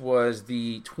 which was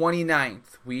the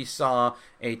 29th. We saw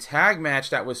a tag match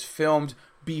that was filmed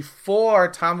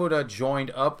before Tamura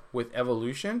joined up with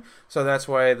Evolution. So that's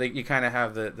why you kind of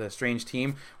have the strange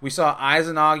team. We saw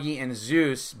Izanagi and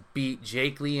Zeus beat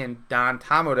Jake Lee and Don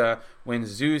Tamura when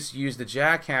Zeus used the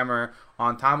jackhammer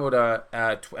on Tamura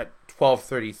at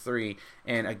 12:33.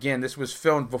 And again, this was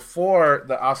filmed before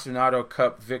the Asunado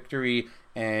Cup victory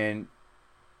and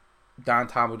Don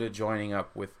Tamura joining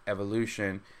up with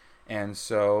Evolution. And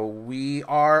so we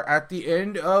are at the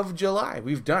end of July.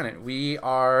 We've done it. We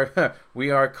are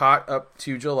caught up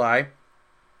to July.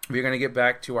 We're going to get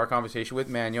back to our conversation with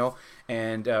Manuel,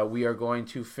 and we are going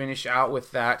to finish out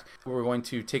with that. We're going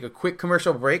to take a quick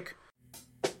commercial break.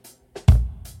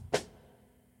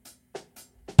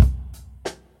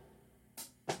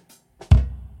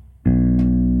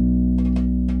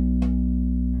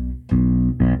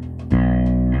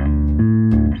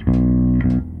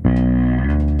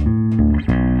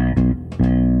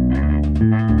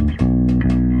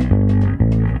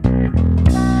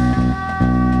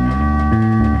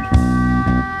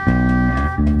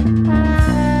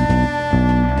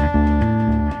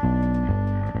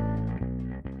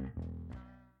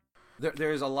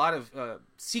 There's a lot of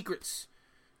secrets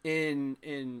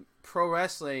in pro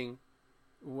wrestling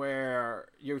where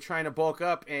you're trying to bulk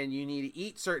up and you need to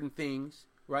eat certain things,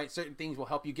 right? Certain things will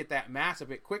help you get that mass a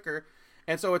bit quicker.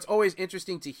 And so it's always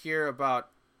interesting to hear about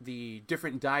the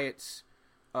different diets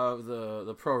of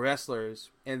the pro wrestlers.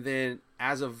 And then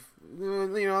as of,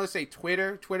 let's say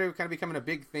Twitter kind of becoming a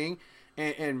big thing,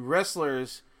 and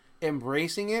wrestlers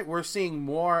embracing it. We're seeing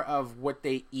more of what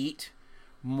they eat,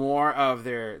 more of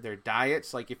their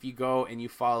diets. Like if you go and you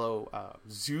follow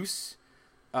Zeus,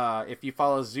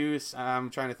 I'm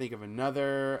trying to think of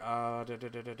another.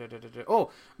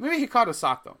 Maybe Hikaru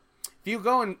Sato. If you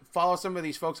go and follow some of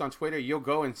these folks on Twitter, you'll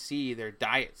go and see their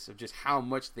diets of just how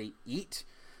much they eat,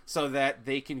 so that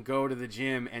they can go to the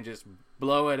gym and just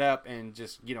blow it up and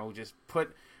just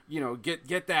put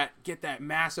get that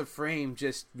massive frame,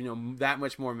 just that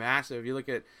much more massive. You look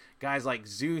at guys like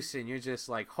Zeus and you're just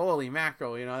like, holy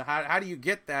mackerel, how do you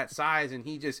get that size? And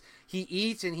he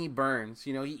eats and he burns,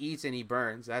 he eats and he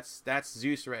burns. That's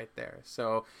Zeus right there.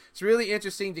 So it's really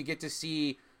interesting to get to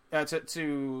see,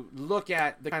 to look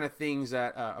at the kind of things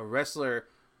that a wrestler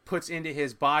puts into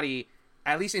his body,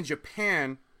 at least in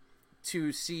Japan,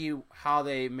 to see how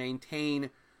they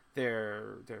maintain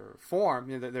their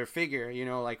form, their figure,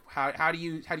 like how do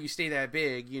you stay that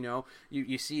big? You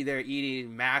see they're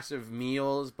eating massive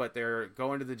meals, but they're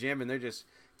going to the gym and they're just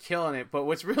killing it. But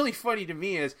what's really funny to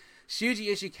me is Shuji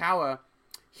Ishikawa,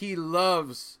 he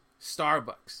loves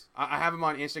Starbucks. I have him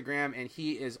on Instagram and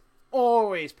he is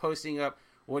always posting up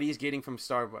what he's getting from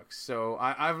Starbucks. So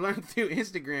I've learned through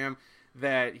Instagram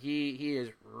that he is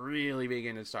really big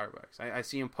into Starbucks. I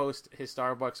see him post his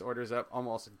Starbucks orders up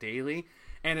almost daily.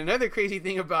 And another crazy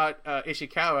thing about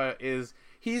Ishikawa is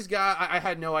he's got, I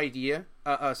had no idea,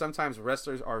 sometimes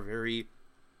wrestlers are very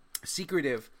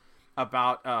secretive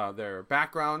about their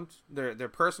background, their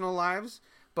personal lives,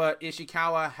 but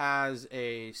Ishikawa has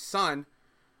a son,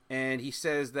 and he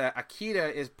says that Akira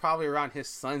is probably around his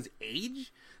son's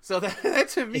age. So that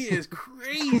to me is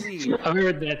crazy. I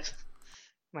heard that.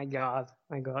 My God.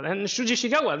 And Shuji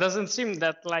Ishikawa doesn't seem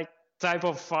that like type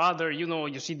of father,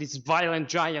 you see this violent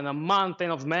giant, a mountain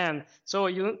of man. So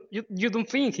you don't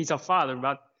think he's a father,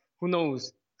 but who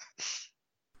knows?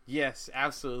 Yes,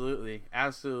 absolutely.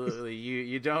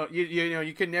 You don't,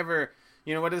 you could never,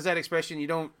 what is that expression?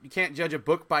 You can't judge a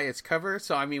book by its cover.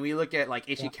 So I mean, we look at like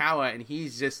Ishikawa and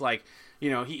he's just like,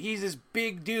 he's this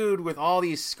big dude with all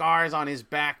these scars on his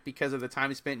back because of the time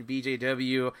he spent in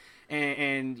BJW.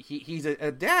 And he's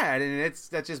a dad, and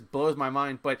that just blows my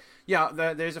mind. But yeah,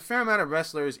 there's a fair amount of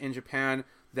wrestlers in Japan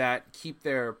that keep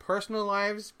their personal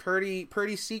lives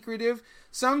pretty secretive.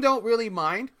 Some don't really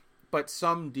mind, but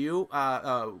some do.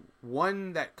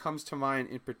 One that comes to mind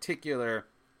in particular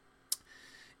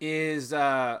is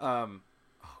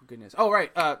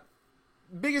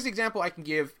biggest example I can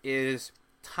give is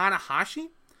Tanahashi.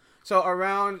 So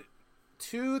around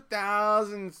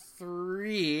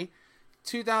 2003,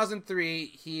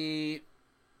 he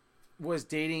was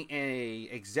dating a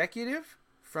executive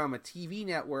from a TV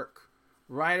network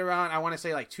right around, I want to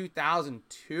say like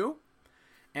 2002.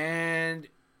 And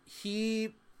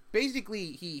he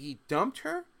basically, he dumped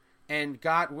her and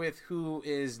got with who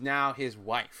is now his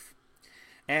wife.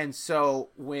 And so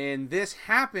when this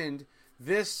happened,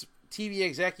 this TV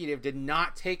executive did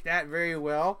not take that very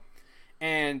well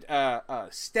and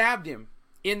stabbed him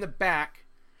in the back,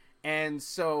 and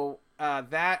so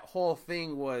that whole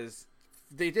thing was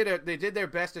they did their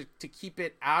best to keep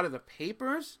it out of the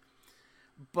papers,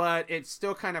 but it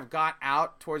still kind of got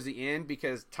out towards the end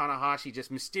because Tanahashi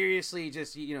just mysteriously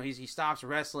he stops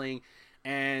wrestling,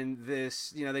 and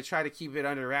this they try to keep it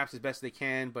under wraps as best they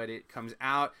can, but it comes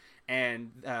out,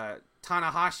 and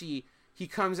Tanahashi, he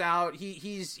comes out,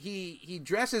 he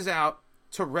dresses out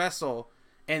to wrestle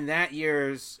in that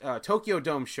year's Tokyo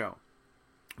Dome show,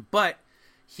 but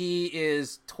he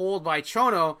is told by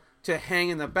Chono to hang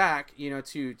in the back,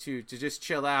 to just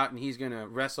chill out, and he's gonna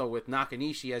wrestle with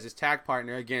Nakanishi as his tag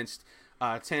partner against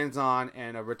Tenzan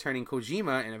and a returning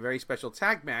Kojima in a very special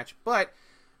tag match. But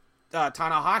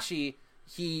Tanahashi,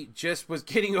 he just was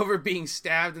getting over being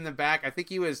stabbed in the back. I think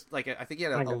he was I think he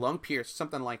had a lung pierce,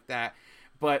 something like that.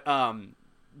 But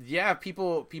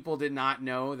people did not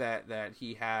know that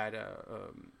he had a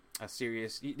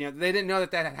serious. They didn't know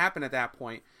that had happened at that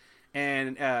point.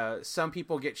 And some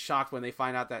people get shocked when they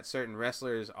find out that certain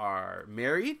wrestlers are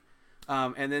married,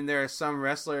 and then there are some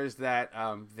wrestlers that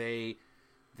they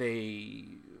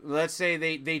let's say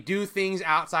they do things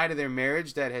outside of their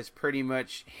marriage that has pretty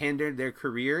much hindered their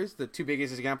careers. The two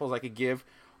biggest examples I could give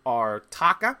are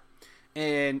Taka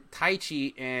and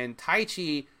Taichi. And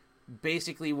Taichi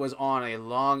basically was on a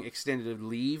long extended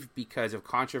leave because of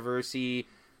controversy,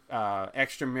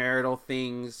 extramarital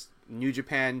things. New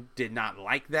Japan did not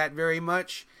like that very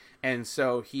much, and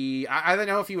so I don't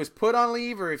know if he was put on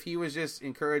leave or if he was just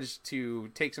encouraged to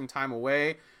take some time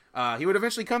away. He would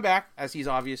eventually come back, as he's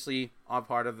obviously a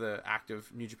part of the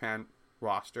active New Japan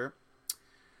roster.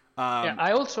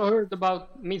 I also heard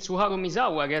about Mitsuharu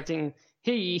Misawa getting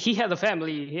he had a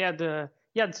family, he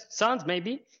had sons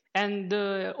maybe, and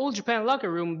the All Japan locker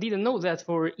room didn't know that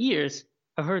for years.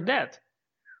 I heard that.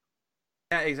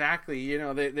 Yeah, exactly.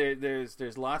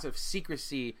 There's lots of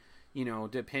secrecy,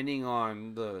 depending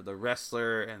on the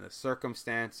wrestler and the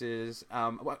circumstances.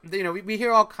 We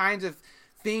hear all kinds of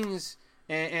things,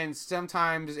 and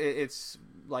sometimes it's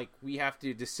like we have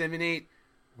to disseminate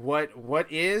what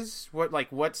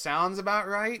sounds about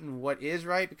right and what is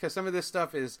right, because some of this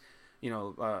stuff is,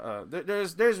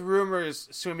 there's rumors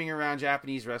swimming around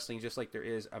Japanese wrestling just like there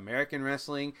is American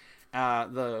wrestling.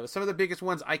 Some of the biggest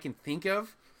ones I can think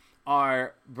of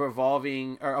are they revolve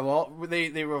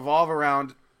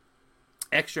around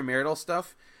extramarital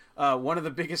stuff. One of the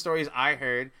biggest stories I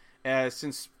heard,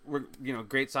 since we're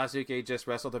Great Sasuke just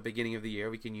wrestled at the beginning of the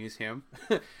year, we can use him.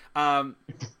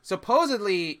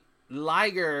 Supposedly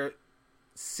Liger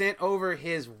sent over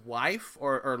his wife,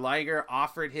 or Liger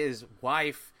offered his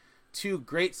wife to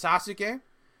Great Sasuke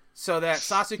so that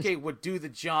Sasuke would do the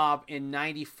job in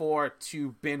 '94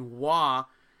 to Benoit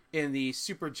in the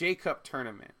Super J Cup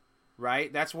tournament.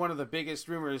 Right, that's one of the biggest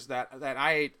rumors that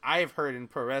I've heard in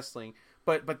pro wrestling.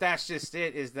 But that's just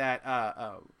it. Is that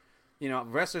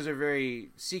wrestlers are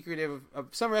very secretive.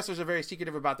 Some wrestlers are very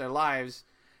secretive about their lives,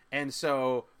 and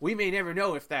so we may never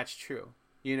know if that's true.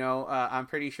 I'm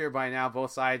pretty sure by now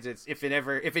both sides. If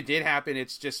it did happen,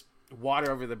 it's just water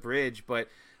over the bridge. But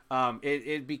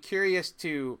it'd be curious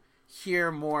to hear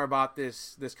more about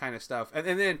this kind of stuff.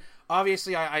 And then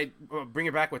obviously I bring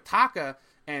it back with Taka.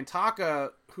 And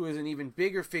Taka, who is an even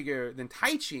bigger figure than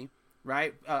Taichi,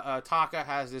 right? Taka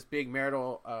has this big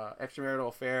extramarital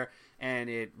affair, and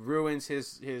it ruins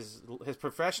his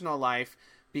professional life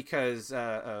because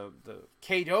the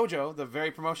K Dojo, the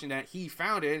very promotion that he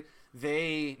founded,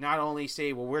 they not only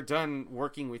say, well, we're done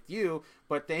working with you,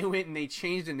 but they went and they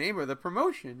changed the name of the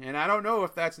promotion. And I don't know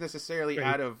if that's necessarily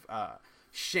out of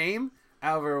shame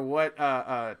over what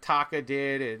Taka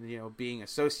did and being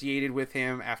associated with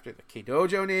him after the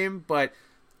K-Dojo name, but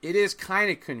it is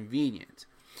kind of convenient.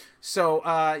 So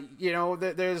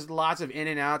there's lots of in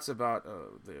and outs about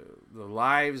the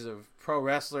lives of pro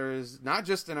wrestlers, not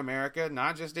just in America,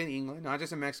 not just in England, not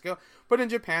just in Mexico, but in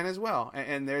Japan as well.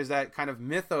 And there's that kind of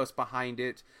mythos behind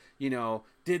it.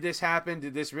 Did this happen?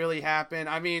 Did this really happen?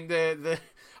 I mean,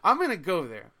 I'm gonna go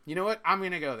there. You know what? I'm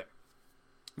gonna go there.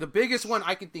 The biggest one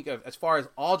I can think of as far as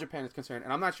All Japan is concerned,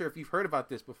 and I'm not sure if you've heard about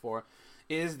this before,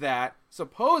 is that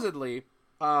supposedly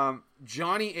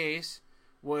Johnny Ace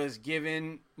was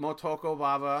given Motoko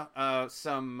Baba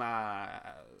some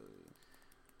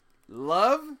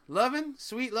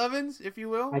sweet lovins, if you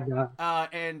will.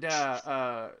 And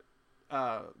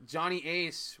Johnny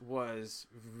Ace was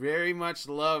very much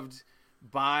loved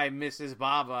by Mrs.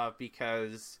 Baba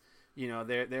because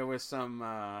there was some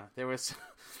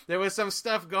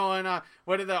stuff going on.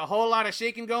 A whole lot of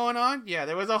shaking going on? Yeah,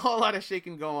 there was a whole lot of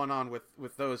shaking going on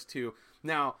with those two.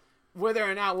 Now, whether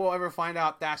or not we'll ever find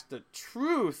out that's the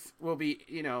truth will be,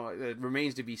 it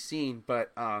remains to be seen.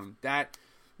 But that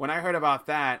when I heard about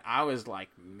that, I was like,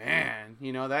 man,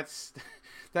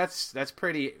 that's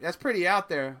pretty out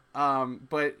there.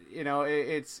 But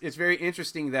it's very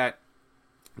interesting that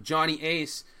Johnny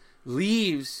Ace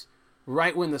leaves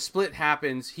right when the split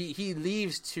happens. He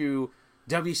leaves to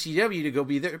WCW to go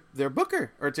be their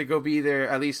booker, or to go be their,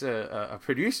 at least a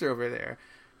producer over there.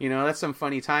 That's some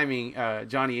funny timing.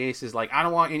 Johnny Ace is like, I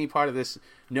don't want any part of this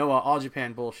Noah All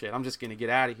Japan bullshit. I'm just going to get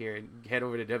out of here and head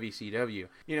over to WCW.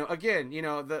 Again,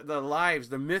 the lives,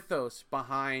 the mythos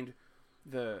behind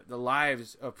the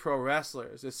lives of pro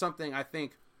wrestlers is something I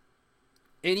think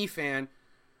any fan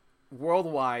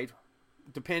worldwide,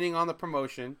 depending on the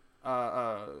promotion,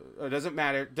 it doesn't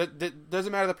matter.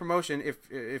 Doesn't matter the promotion.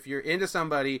 If you're into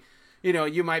somebody,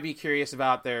 you might be curious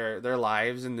about their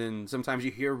lives, and then sometimes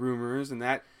you hear rumors, and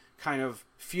that kind of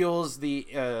fuels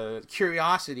the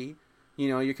curiosity.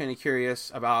 You're kind of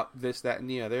curious about this, that, and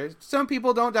the other. Some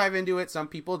people don't dive into it. Some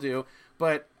people do.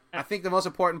 But I think the most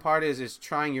important part is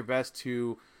trying your best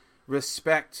to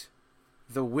respect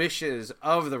the wishes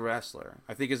of the wrestler.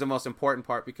 I think is the most important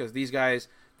part, because these guys,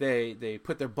 they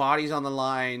put their bodies on the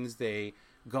lines. They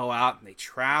go out and they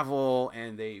travel,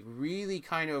 and they really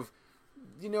kind of,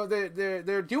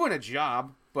 they're doing a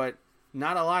job, but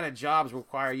not a lot of jobs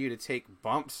require you to take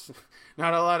bumps.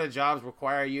 Not a lot of jobs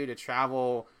require you to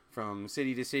travel from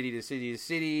city to city to city to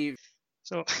city.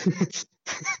 So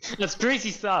that's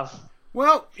crazy stuff.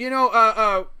 Well,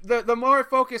 the more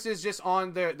focus is just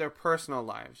on their personal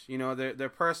lives. Their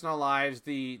personal lives,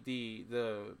 the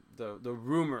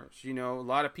rumors. A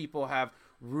lot of people have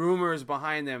rumors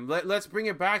behind them. Let's bring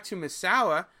it back to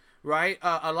Misawa. Right?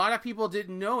 A lot of people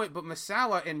didn't know it, but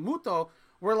Misawa and Muto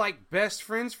were like best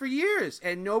friends for years,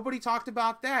 and nobody talked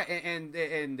about that.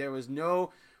 And there was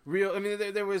no real,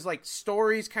 there was like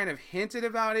stories kind of hinted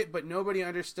about it, but nobody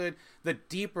understood the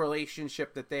deep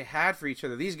relationship that they had for each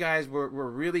other. These guys were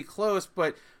really close,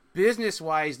 but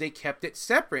business-wise, they kept it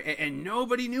separate, and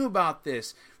nobody knew about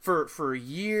this for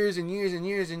years and years and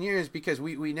years and years, because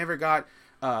we never got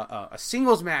a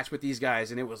singles match with these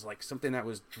guys, and it was like something that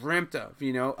was dreamt of.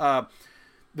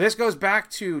 This goes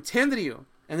back to Tenryu,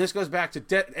 and this goes back to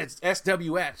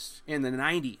SWS in the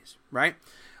 90s, right?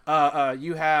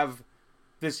 You have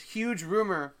this huge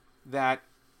rumor that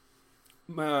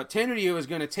Tenryu is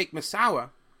going to take Misawa,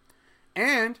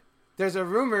 and there's a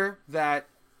rumor that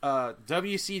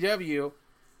WCW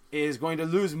is going to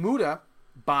lose Muta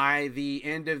by the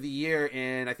end of the year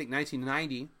in, I think,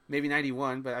 1990, maybe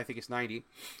 91, but I think it's 90.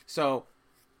 So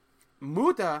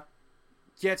Muta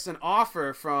gets an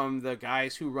offer from the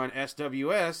guys who run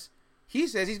SWS. He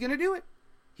says he's going to do it.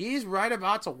 He's right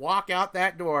about to walk out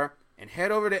that door and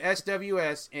head over to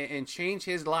SWS and change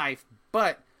his life,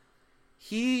 but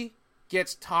he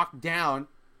gets talked down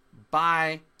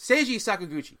by Seiji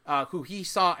Sakaguchi, who he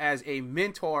saw as a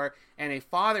mentor and a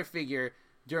father figure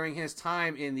during his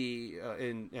time in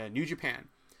New Japan.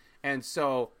 And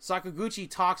so Sakaguchi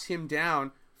talks him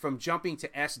down from jumping to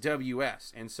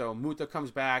SWS. And so Muta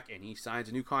comes back and he signs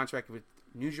a new contract with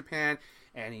New Japan,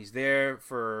 and he's there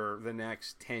for the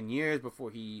next 10 years before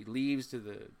he leaves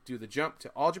to do the jump to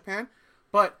All Japan.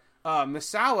 But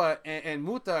Misawa and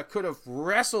Muta could have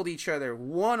wrestled each other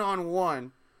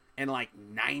one-on-one in like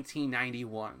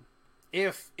 1991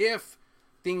 if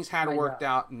things had worked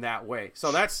out in that way.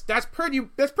 So that's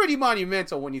pretty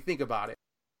monumental when you think about it.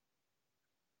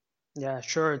 Yeah,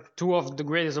 sure. Two of the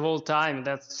greatest of all time.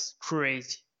 That's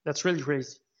crazy. That's really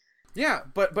crazy. Yeah,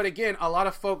 but again, a lot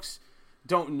of folks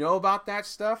don't know about that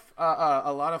stuff.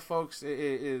 A lot of folks,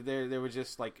 they were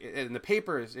just like, in the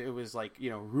papers, it was like,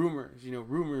 rumors,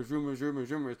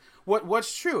 rumors.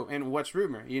 What's true and what's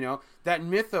rumor? That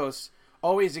mythos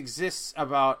always exists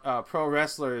about pro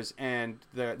wrestlers and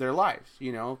their lives.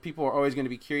 People are always going to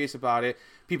be curious about it.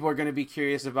 People are going to be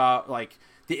curious about like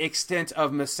the extent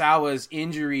of Misawa's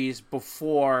injuries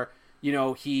before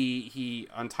he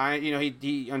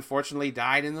unfortunately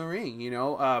died in the ring.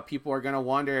 People are going to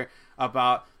wonder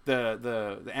about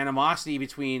the animosity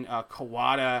between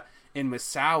Kawada and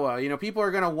Misawa. People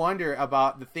are going to wonder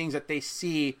about the things that they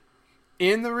see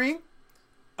in the ring,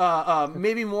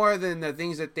 maybe more than the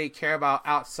things that they care about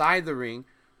outside the ring,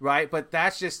 right? But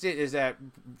that's just it, is that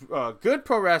good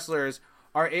pro wrestlers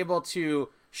are able to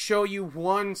show you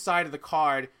one side of the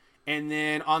card, and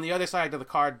then on the other side of the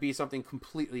card be something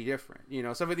completely different.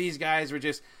 Some of these guys were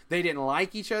just, they didn't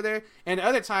like each other, and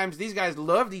other times these guys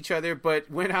loved each other,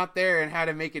 but went out there and had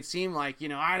to make it seem like,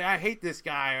 I hate this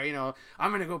guy, or,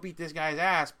 I'm going to go beat this guy's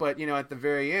ass. But, at the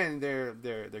very end, they're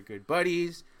good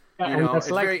buddies. It's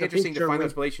like very interesting to find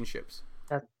those relationships.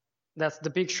 That's the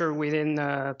picture within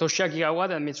Toshiaki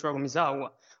Kawada and Mitsurugi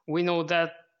Misawa. We know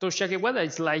that Toshiaki Wada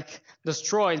is like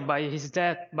destroyed by his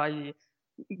death, by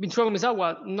Mitsuru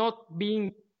Misawa not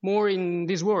being more in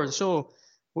this world. So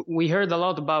we heard a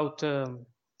lot about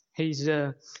his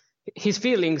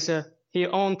feelings. He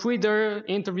on Twitter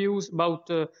interviews about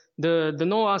the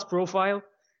Noah's profile,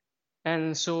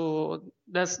 and so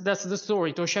that's the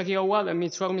story. Toshiaki Awada and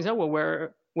Mitsuru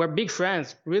Misawa were big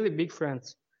friends, really big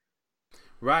friends.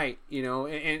 Right,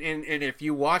 and if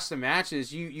you watch the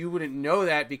matches, you wouldn't know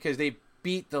that because they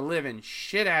beat the living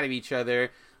shit out of each other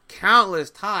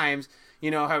countless times.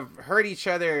 Have hurt each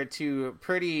other to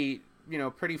pretty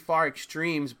far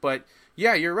extremes. But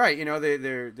yeah, you're right.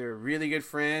 They're really good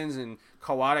friends. And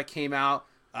Kawada came out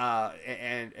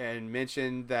and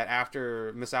mentioned that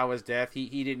after Misawa's death,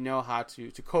 he didn't know how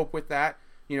to cope with that.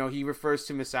 He refers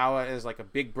to Misawa as like a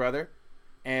big brother,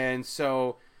 and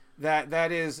so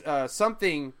that is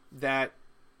something that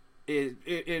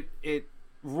it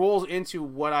rolls into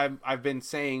what I've been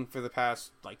saying for the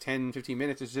past like 10-15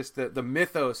 minutes. Is just the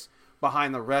mythos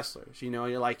behind the wrestlers.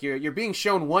 You're being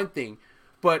shown one thing,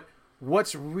 but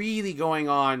what's really going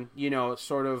on,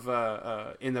 sort of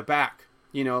in the back,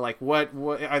 what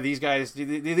are these guys, do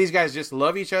these guys just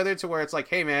love each other to where it's like,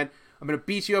 hey man, I'm going to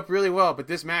beat you up really well, but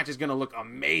this match is going to look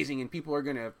amazing and people are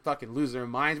going to fucking lose their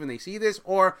minds when they see this?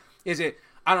 Or is it,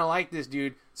 I don't like this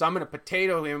dude, so I'm going to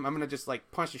potato him, I'm going to just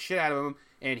like punch the shit out of him,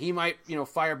 and he might,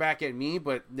 fire back at me,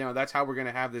 but that's how we're going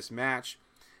to have this match.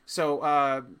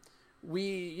 So,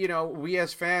 we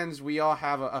as fans, we all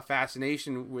have a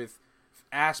fascination with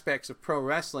aspects of pro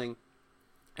wrestling,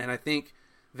 and I think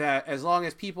that as long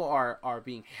as people are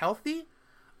being healthy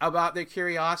about their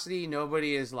curiosity,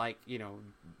 nobody is like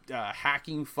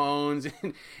hacking phones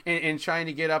and trying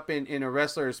to get up in a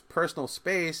wrestler's personal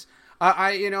space.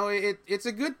 It's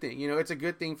a good thing. It's a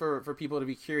good thing for people to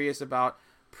be curious about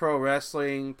pro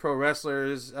wrestling, pro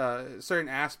wrestlers, certain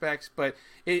aspects, but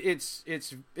it's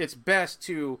best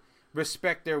to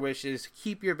respect their wishes,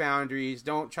 keep your boundaries,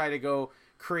 don't try to go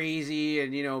crazy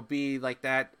and be like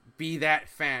that, be that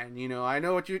fan. I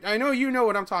know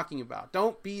what I'm talking about.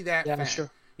 Don't be that fan. Sure.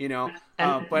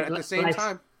 But at the same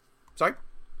time, sorry,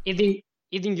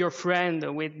 eating your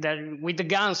friend with the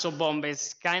ganso bomb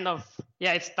is kind of,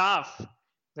 it's tough.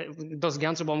 Those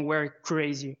ganso bombs were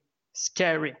crazy,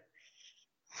 scary.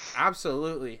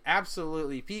 Absolutely.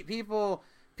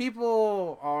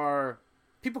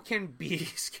 People can be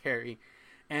scary,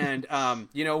 and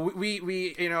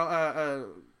we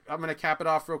I'm gonna cap it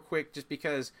off real quick just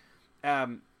because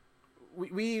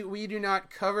we do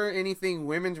not cover anything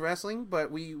women's wrestling,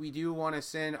 but we do want to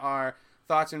send our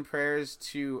thoughts and prayers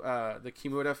to the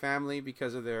Kimura family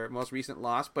because of their most recent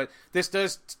loss. But this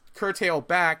does curtail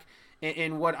back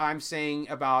in what I'm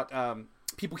saying about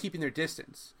people keeping their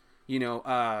distance. There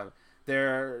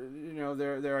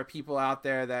are people out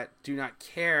there that do not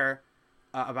care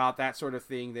about that sort of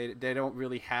thing. They don't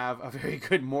really have a very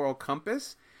good moral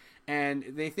compass, and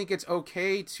they think it's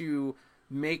okay to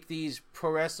make these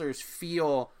pro wrestlers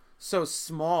feel so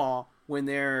small when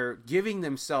they're giving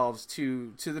themselves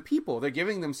to the people. They're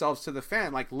giving themselves to the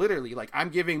fan, like literally, like I'm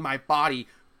giving my body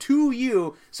to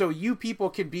you so you people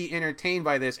can be entertained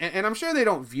by this. And I'm sure they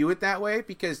don't view it that way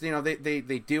because they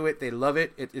do it, they love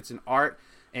it. It's an art.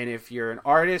 And if you're an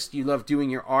artist, you love doing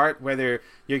your art, whether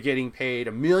you're getting paid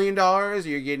 $1 million or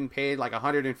you're getting paid like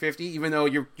 150, even though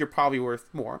you're probably worth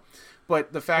more.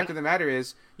 But the fact of the matter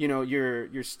is,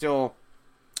 you're still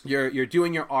you're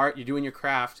doing your art, you're doing your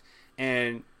craft,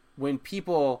 and when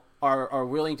people are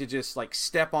willing to just like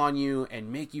step on you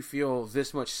and make you feel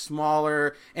this much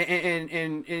smaller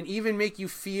and even make you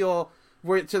feel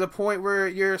to the point where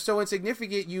you're so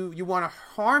insignificant you want to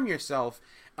harm yourself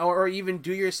or even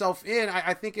do yourself in,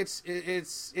 I think it's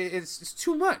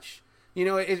too much.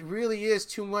 It really is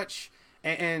too much.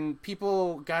 And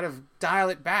people got to dial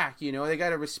it back, they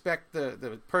got to respect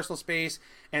the personal space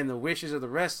and the wishes of the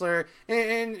wrestler.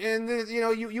 And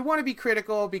you want to be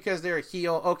critical because they're a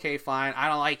heel. Okay, fine. I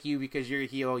don't like you because you're a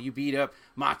heel. You beat up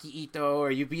Maki Ito or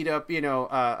you beat up,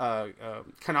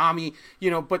 Konami,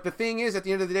 but the thing is, at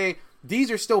the end of the day,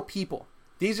 these are still people.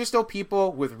 These are still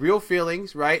people with real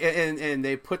feelings, right? And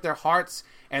they put their hearts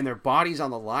and their bodies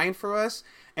on the line for us.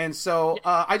 And so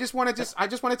I just want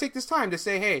to take this time to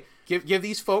say, hey, give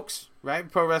these folks, right,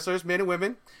 pro wrestlers, men and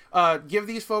women, give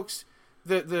these folks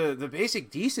the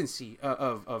basic decency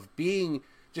of being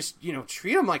just,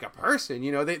 treat them like a person.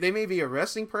 They may be a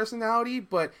wrestling personality,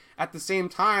 but at the same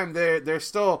time, they're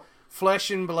still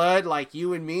flesh and blood like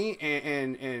you and me.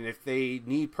 And if they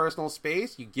need personal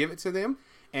space, you give it to them.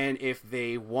 And if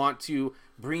they want to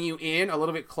bring you in a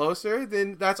little bit closer,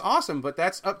 then that's awesome. But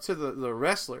that's up to the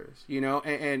wrestlers,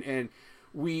 and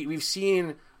we've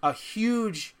seen a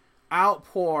huge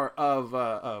outpour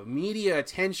of media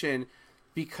attention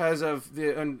because of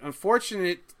the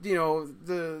unfortunate,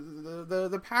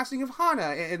 the passing of Hana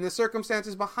and the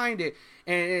circumstances behind it.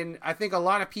 And I think a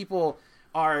lot of people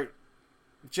are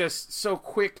just so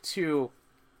quick to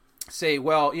say,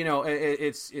 well,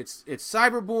 it's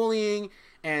cyberbullying,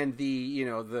 and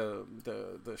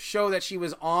the show that she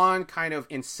was on kind of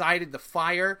incited the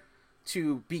fire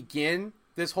to begin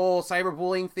this whole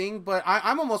cyberbullying thing. But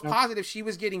I'm almost positive she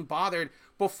was getting bothered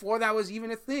before that was even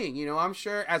a thing. I'm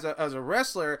sure as a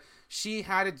wrestler, she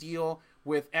had to deal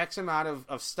with X amount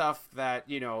of stuff that,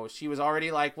 she was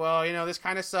already like, well, this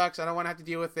kind of sucks. I don't want to have to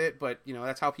deal with it. But,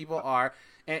 that's how people are.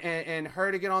 And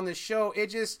her to get on this show, it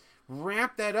just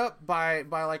ramped that up by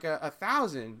like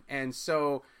 1,000. And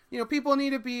so, people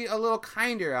need to be a little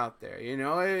kinder out there.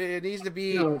 It needs to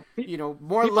be,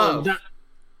 more love.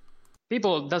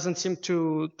 People doesn't seem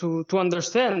to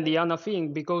understand the Anna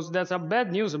thing, because that's a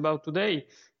bad news about today,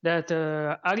 that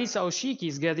Arisa Oshiki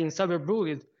is getting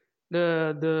cyberbullied,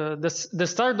 the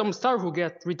Stardom star who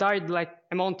get retired like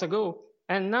a month ago,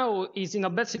 and now is in a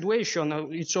bad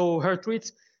situation. You saw her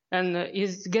tweets, and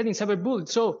is getting cyberbullied.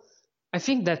 So I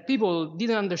think that people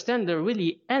didn't understand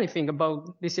really anything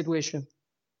about this situation.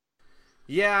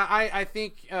 Yeah, I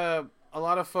think a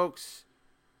lot of folks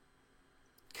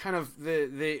kind of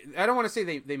I don't want to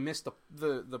say they missed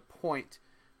the point,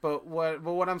 but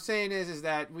what I'm saying is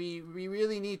that we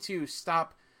really need to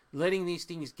stop letting these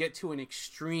things get to an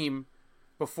extreme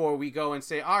before we go and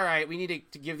say, all right, we need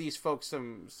to give these folks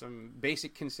some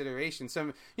basic consideration.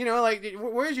 Some, like,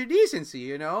 where's your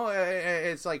decency?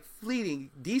 It's like fleeting.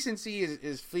 Decency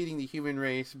is fleeting the human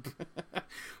race.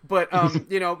 But,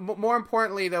 more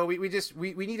importantly, though, we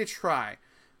need to try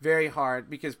very hard,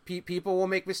 because people will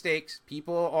make mistakes.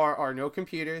 People are no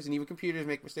computers, and even computers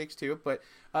make mistakes too. But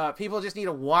people just need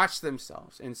to watch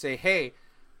themselves and say, hey,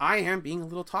 I am being a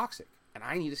little toxic, and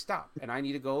I need to stop, and I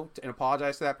need to go and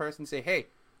apologize to that person and say, hey,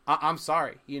 I'm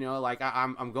sorry,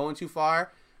 I'm going too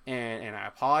far, and I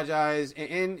apologize,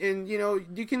 and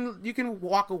you can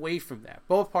walk away from that.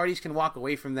 Both parties can walk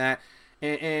away from that,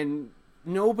 and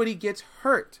nobody gets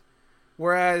hurt.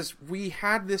 Whereas we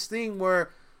had this thing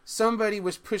where somebody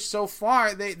was pushed so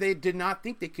far, they did not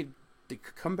think they could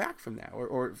come back from that,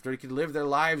 or they could live their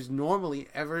lives normally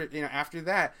ever, after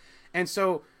that. And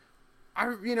so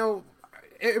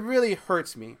it really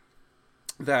hurts me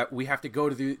that we have to go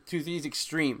to these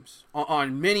extremes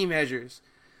on many measures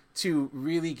to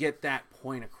really get that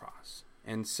point across.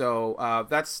 And so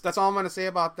that's all I'm going to say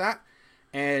about that.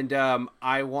 And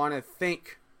I want to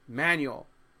thank Manuel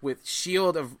with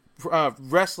Shield of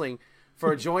Wrestling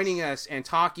for joining us and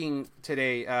talking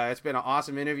today. It's been an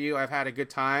awesome interview. I've had a good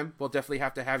time. We'll definitely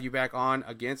have to have you back on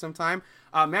again sometime.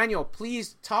 Manuel,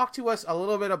 please talk to us a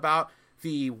little bit about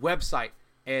the website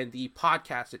and the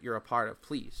podcast that you're a part of,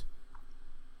 please.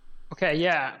 Okay,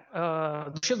 yeah.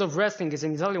 The Shield of Wrestling is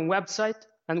an Italian website,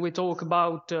 and we talk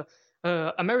about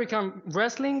American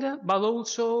wrestling, but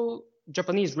also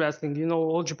Japanese wrestling,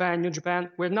 All Japan, New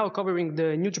Japan. We're now covering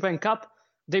the New Japan Cup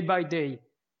day by day.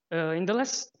 In the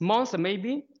last month,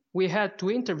 maybe, we had to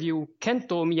interview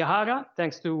Kento Miyahara,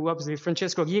 thanks to obviously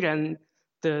Francesco Gira and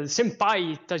the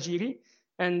senpai Tajiri.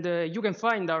 And you can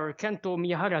find our Kento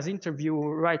Miyahara's interview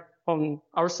right on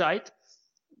our site.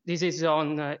 This is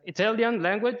on Italian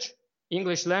language,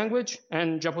 English language,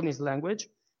 and Japanese language.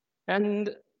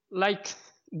 And like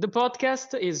the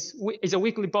podcast is a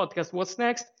weekly podcast, What's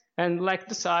Next? And like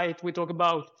the site, we talk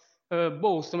about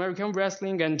both American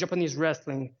wrestling and Japanese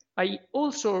wrestling. I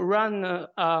also run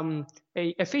a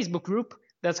Facebook group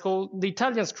that's called The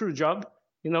Italian Screwjob.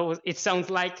 It sounds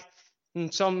like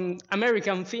some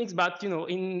American things, but,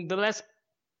 in the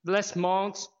last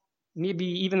months, maybe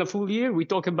even a full year, we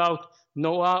talk about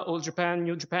Noah, All Japan,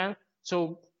 New Japan.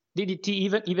 So DDT,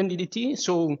 even DDT.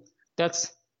 So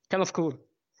that's kind of cool.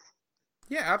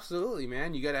 Yeah, absolutely,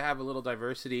 man. You got to have a little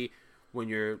diversity when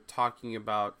you're talking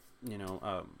about,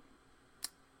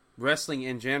 wrestling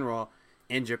in general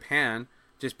in Japan,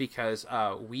 just because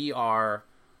we are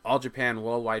All Japan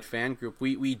Worldwide Fan Group.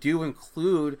 We do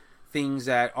include things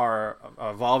that are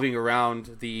evolving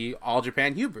around the All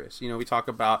Japan hubris. We talk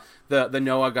about the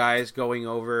Noah guys going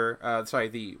over,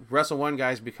 the Wrestle One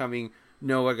guys becoming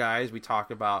Noah guys. We talk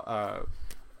about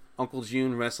Uncle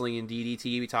June wrestling in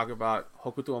DDT. We talk about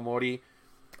Hokuto Omori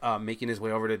making his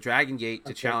way over to Dragon Gate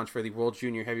to challenge for the World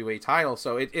Junior Heavyweight title.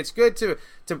 So it's good to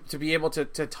be able to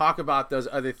talk about those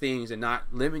other things and not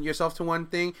limit yourself to one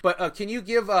thing. But can you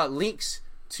give links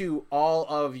to all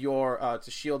of your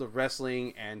to Shield of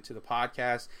Wrestling and to the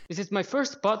podcast? This is my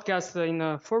first podcast in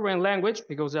a foreign language,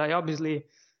 because I obviously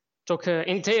talk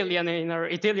in Italian in our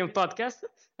Italian podcast.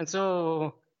 And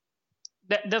so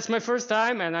that's my first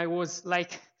time, and I was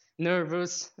like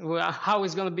nervous how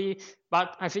it's gonna be,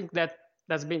 but I think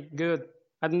that's been good.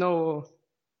 I don't know,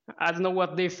 I don't know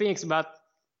what they think, but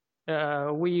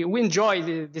we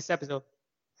enjoy this episode.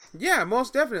 Yeah,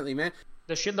 most definitely, man.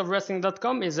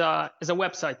 TheShieldOfWrestling.com is a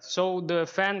website, so the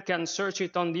fan can search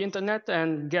it on the internet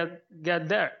and get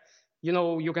there. You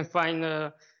know, you can find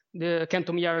the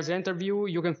Kento Miyara's interview.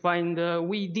 You can find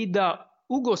we did the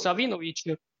Ugo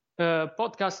Savinovich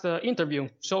podcast interview,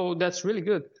 so that's really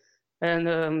good.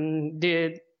 And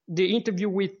the interview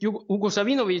with Ugo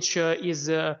Savinovich is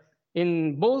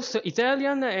in both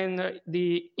Italian and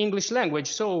the English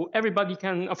language, so everybody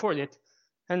can afford it.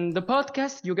 And the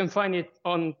podcast, you can find it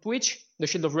on Twitch, The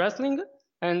Shield of Wrestling,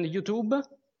 and YouTube,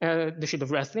 The Shield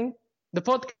of Wrestling. The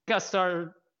podcasts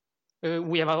are,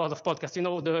 we have a lot of podcasts, you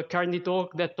know, the Carney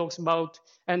Talk that talks about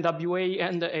NWA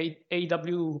and the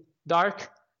AW Dark.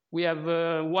 We have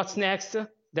What's Next,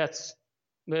 that's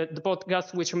the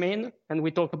podcast which I'm in, and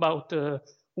we talk about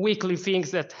weekly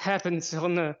things that happens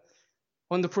on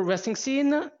the pro wrestling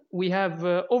scene. We have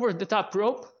Over the Top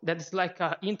Rope, that is like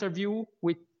an interview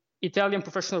with Italian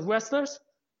professional wrestlers.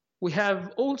 We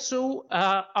have also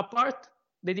a part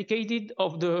dedicated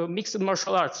of the mixed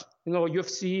martial arts, you know,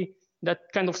 UFC,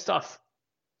 that kind of stuff.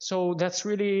 So that's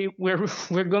really,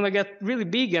 we're gonna get really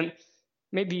big, and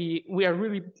maybe we are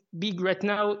really big right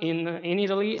now in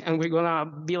Italy, and we're gonna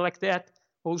be like that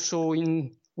also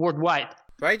in worldwide.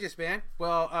 Righteous, man.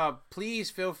 Well, please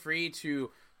feel free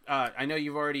to. I know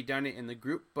you've already done it in the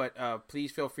group, but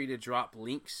please feel free to drop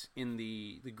links in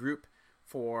the group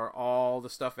for all the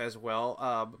stuff as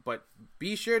well. But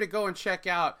be sure to go and check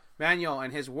out Manuel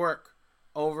and his work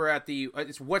over at the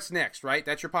it's What's Next, right?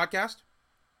 That's your podcast?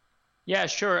 Yeah,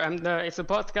 sure. It's a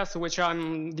podcast which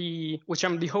I'm the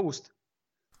host,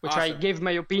 which awesome. I gave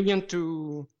my opinion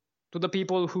to the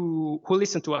people who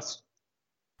listen to us.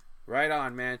 Right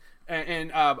on, man.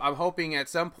 And I'm hoping at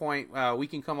some point we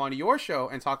can come onto your show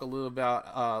and talk a little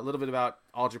bit about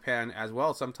All Japan as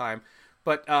well sometime.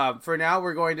 But for now,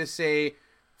 we're going to say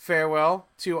farewell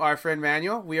to our friend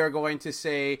Manuel. We are going to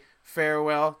say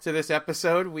farewell to this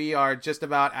episode. We are just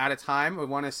about out of time. We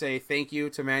want to say thank you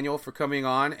to Manuel for coming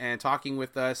on and talking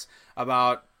with us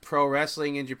about pro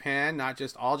wrestling in Japan, not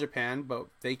just All Japan, but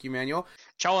thank you, Manuel.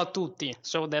 Ciao a tutti.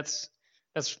 So that's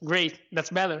great. That's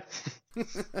better.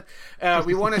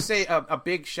 We want to say a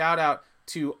big shout out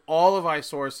to all of our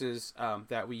sources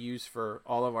that we use for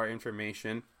all of our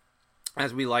information,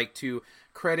 as we like to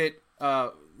credit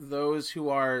those who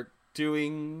are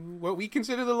doing what we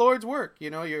consider the Lord's work. You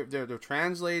know, they're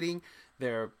translating,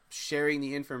 they're sharing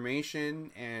the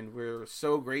information, and we're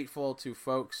so grateful to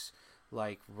folks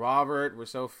like Robert. We're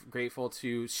so grateful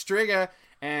to Striga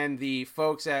and the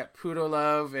folks at Pudo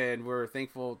Love, and we're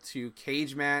thankful to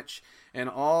Cage Match and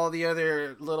all the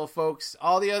other little folks,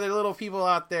 all the other little people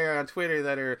out there on Twitter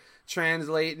that are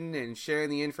translating and sharing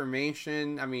the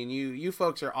information. I mean, you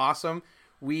folks are awesome.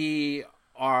 We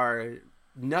are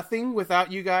nothing without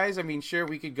you guys. I mean, sure,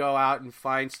 we could go out and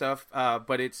find stuff,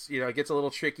 but it's, you know, it gets a little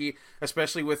tricky,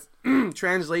 especially with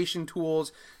translation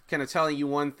tools kind of telling you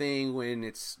one thing when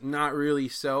it's not really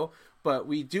so. But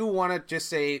we do want to just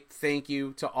say thank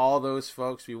you to all those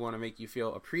folks. We want to make you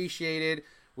feel appreciated.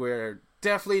 We're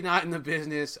definitely not in the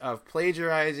business of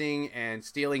plagiarizing and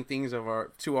stealing things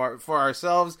for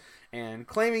ourselves and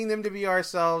claiming them to be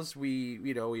ourselves. We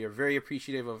are very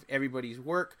appreciative of everybody's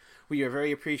work. We are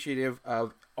very appreciative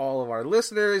of all of our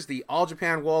listeners, the All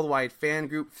Japan Worldwide Fan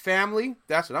Group family.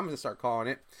 That's what I'm going to start calling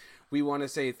it. We want to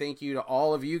say thank you to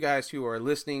all of you guys who are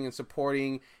listening and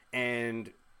supporting,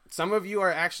 and some of you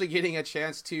are actually getting a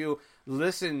chance to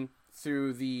listen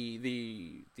through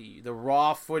the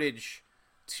raw footage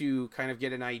to kind of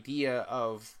get an idea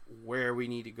of where we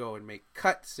need to go and make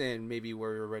cuts and maybe where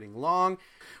we're running long.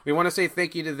 We want to say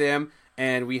thank you to them,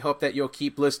 and we hope that you'll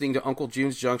keep listening to Uncle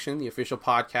June's Junction, the official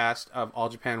podcast of All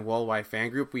Japan Worldwide Fan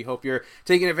Group. We hope you're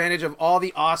taking advantage of all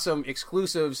the awesome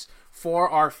exclusives for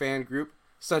our fan group,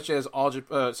 such as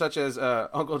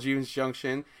Uncle June's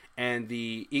Junction and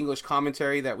the English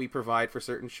commentary that we provide for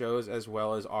certain shows, as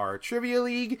well as our Trivia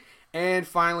League, and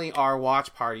finally our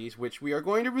watch parties, which we are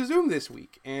going to resume this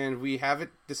week. And we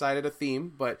haven't decided a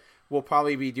theme, but we'll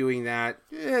probably be doing that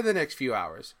in the next few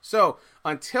hours. So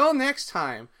until next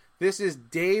time, this is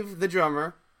Dave the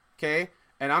drummer, okay?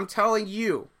 And I'm telling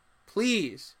you,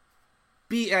 please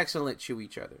be excellent to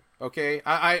each other, okay?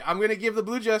 I'm going to give the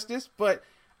Blue Justice, but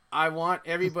I want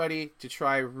everybody to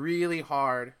try really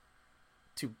hard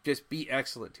to just be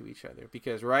excellent to each other,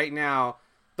 because right now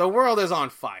the world is on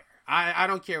fire. I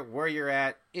don't care where you're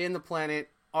at in the planet,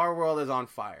 our world is on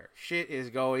fire. Shit is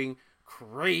going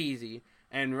crazy.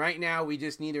 And right now, we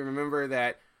just need to remember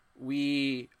that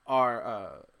we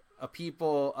are a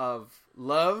people of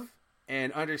love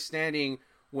and understanding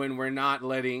when we're not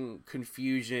letting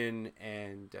confusion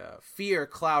and fear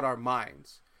cloud our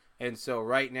minds. And so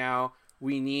right now,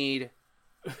 we need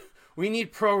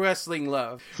pro wrestling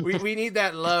love. We need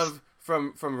that love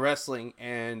from wrestling,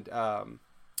 and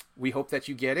we hope that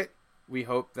you get it. We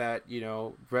hope that,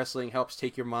 wrestling helps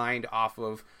take your mind off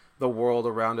of the world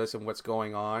around us and what's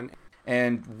going on.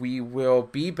 And we will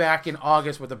be back in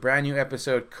August with a brand new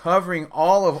episode covering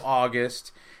all of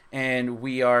August. And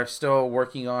we are still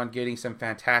working on getting some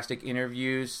fantastic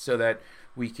interviews so that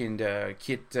we can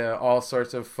get all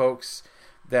sorts of folks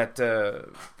that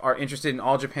are interested in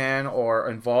All Japan or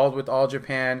involved with All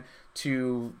Japan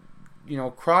to,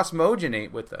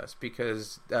 cross-mogenate with us,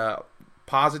 because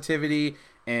positivity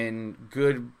and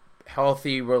good,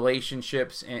 healthy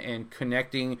relationships and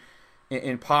connecting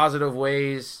in positive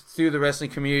ways through the wrestling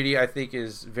community, I think,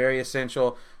 is very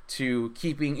essential to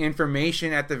keeping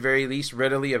information at the very least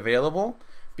readily available,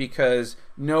 because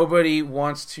nobody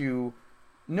wants to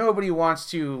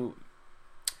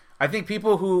I think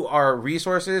people who are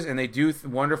resources and they do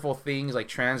wonderful things like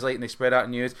translate and they spread out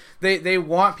news, they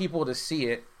want people to see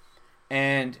it,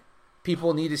 and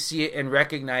people need to see it and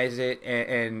recognize it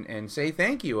and say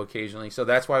thank you occasionally. So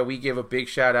that's why we give a big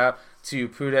shout out to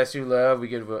Pudesu Love. We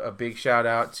give a big shout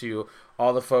out to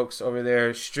all the folks over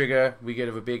there. Striga, we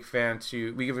give a big fan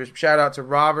to. We give a shout out to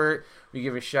Robert. We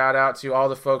give a shout out to all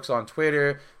the folks on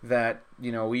Twitter that,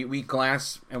 we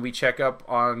glance and we check up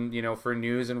on, for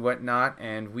news and whatnot.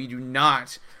 And we do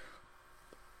not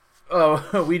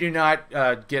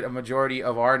get a majority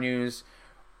of our news,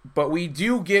 but we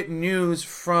do get news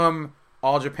from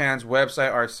All Japan's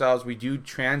website ourselves. We do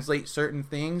translate certain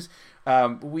things.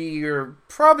 We are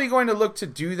probably going to look to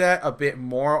do that a bit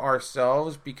more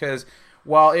ourselves, because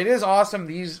while it is awesome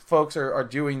these folks are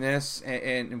doing this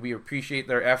and we appreciate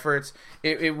their efforts,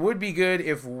 it would be good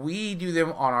if we do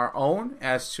them on our own,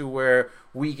 as to where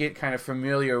we get kind of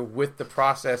familiar with the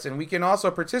process, and we can also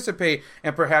participate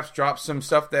and perhaps drop some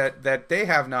stuff that they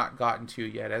have not gotten to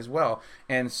yet as well.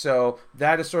 And so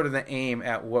that is sort of the aim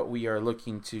at what we are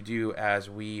looking to do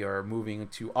as we are moving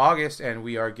to August, and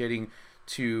we are getting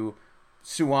to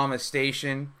Suwama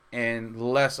Station and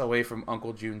less away from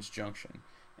Uncle June's Junction.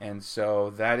 And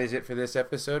so that is it for this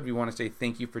episode. We want to say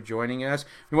thank you for joining us.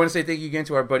 We want to say thank you again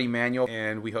to our buddy Manuel,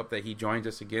 and we hope that he joins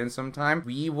us again sometime.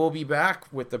 We will be back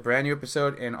with a brand new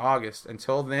episode in August.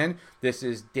 Until then, this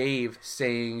is Dave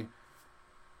saying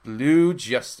Blue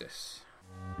Justice.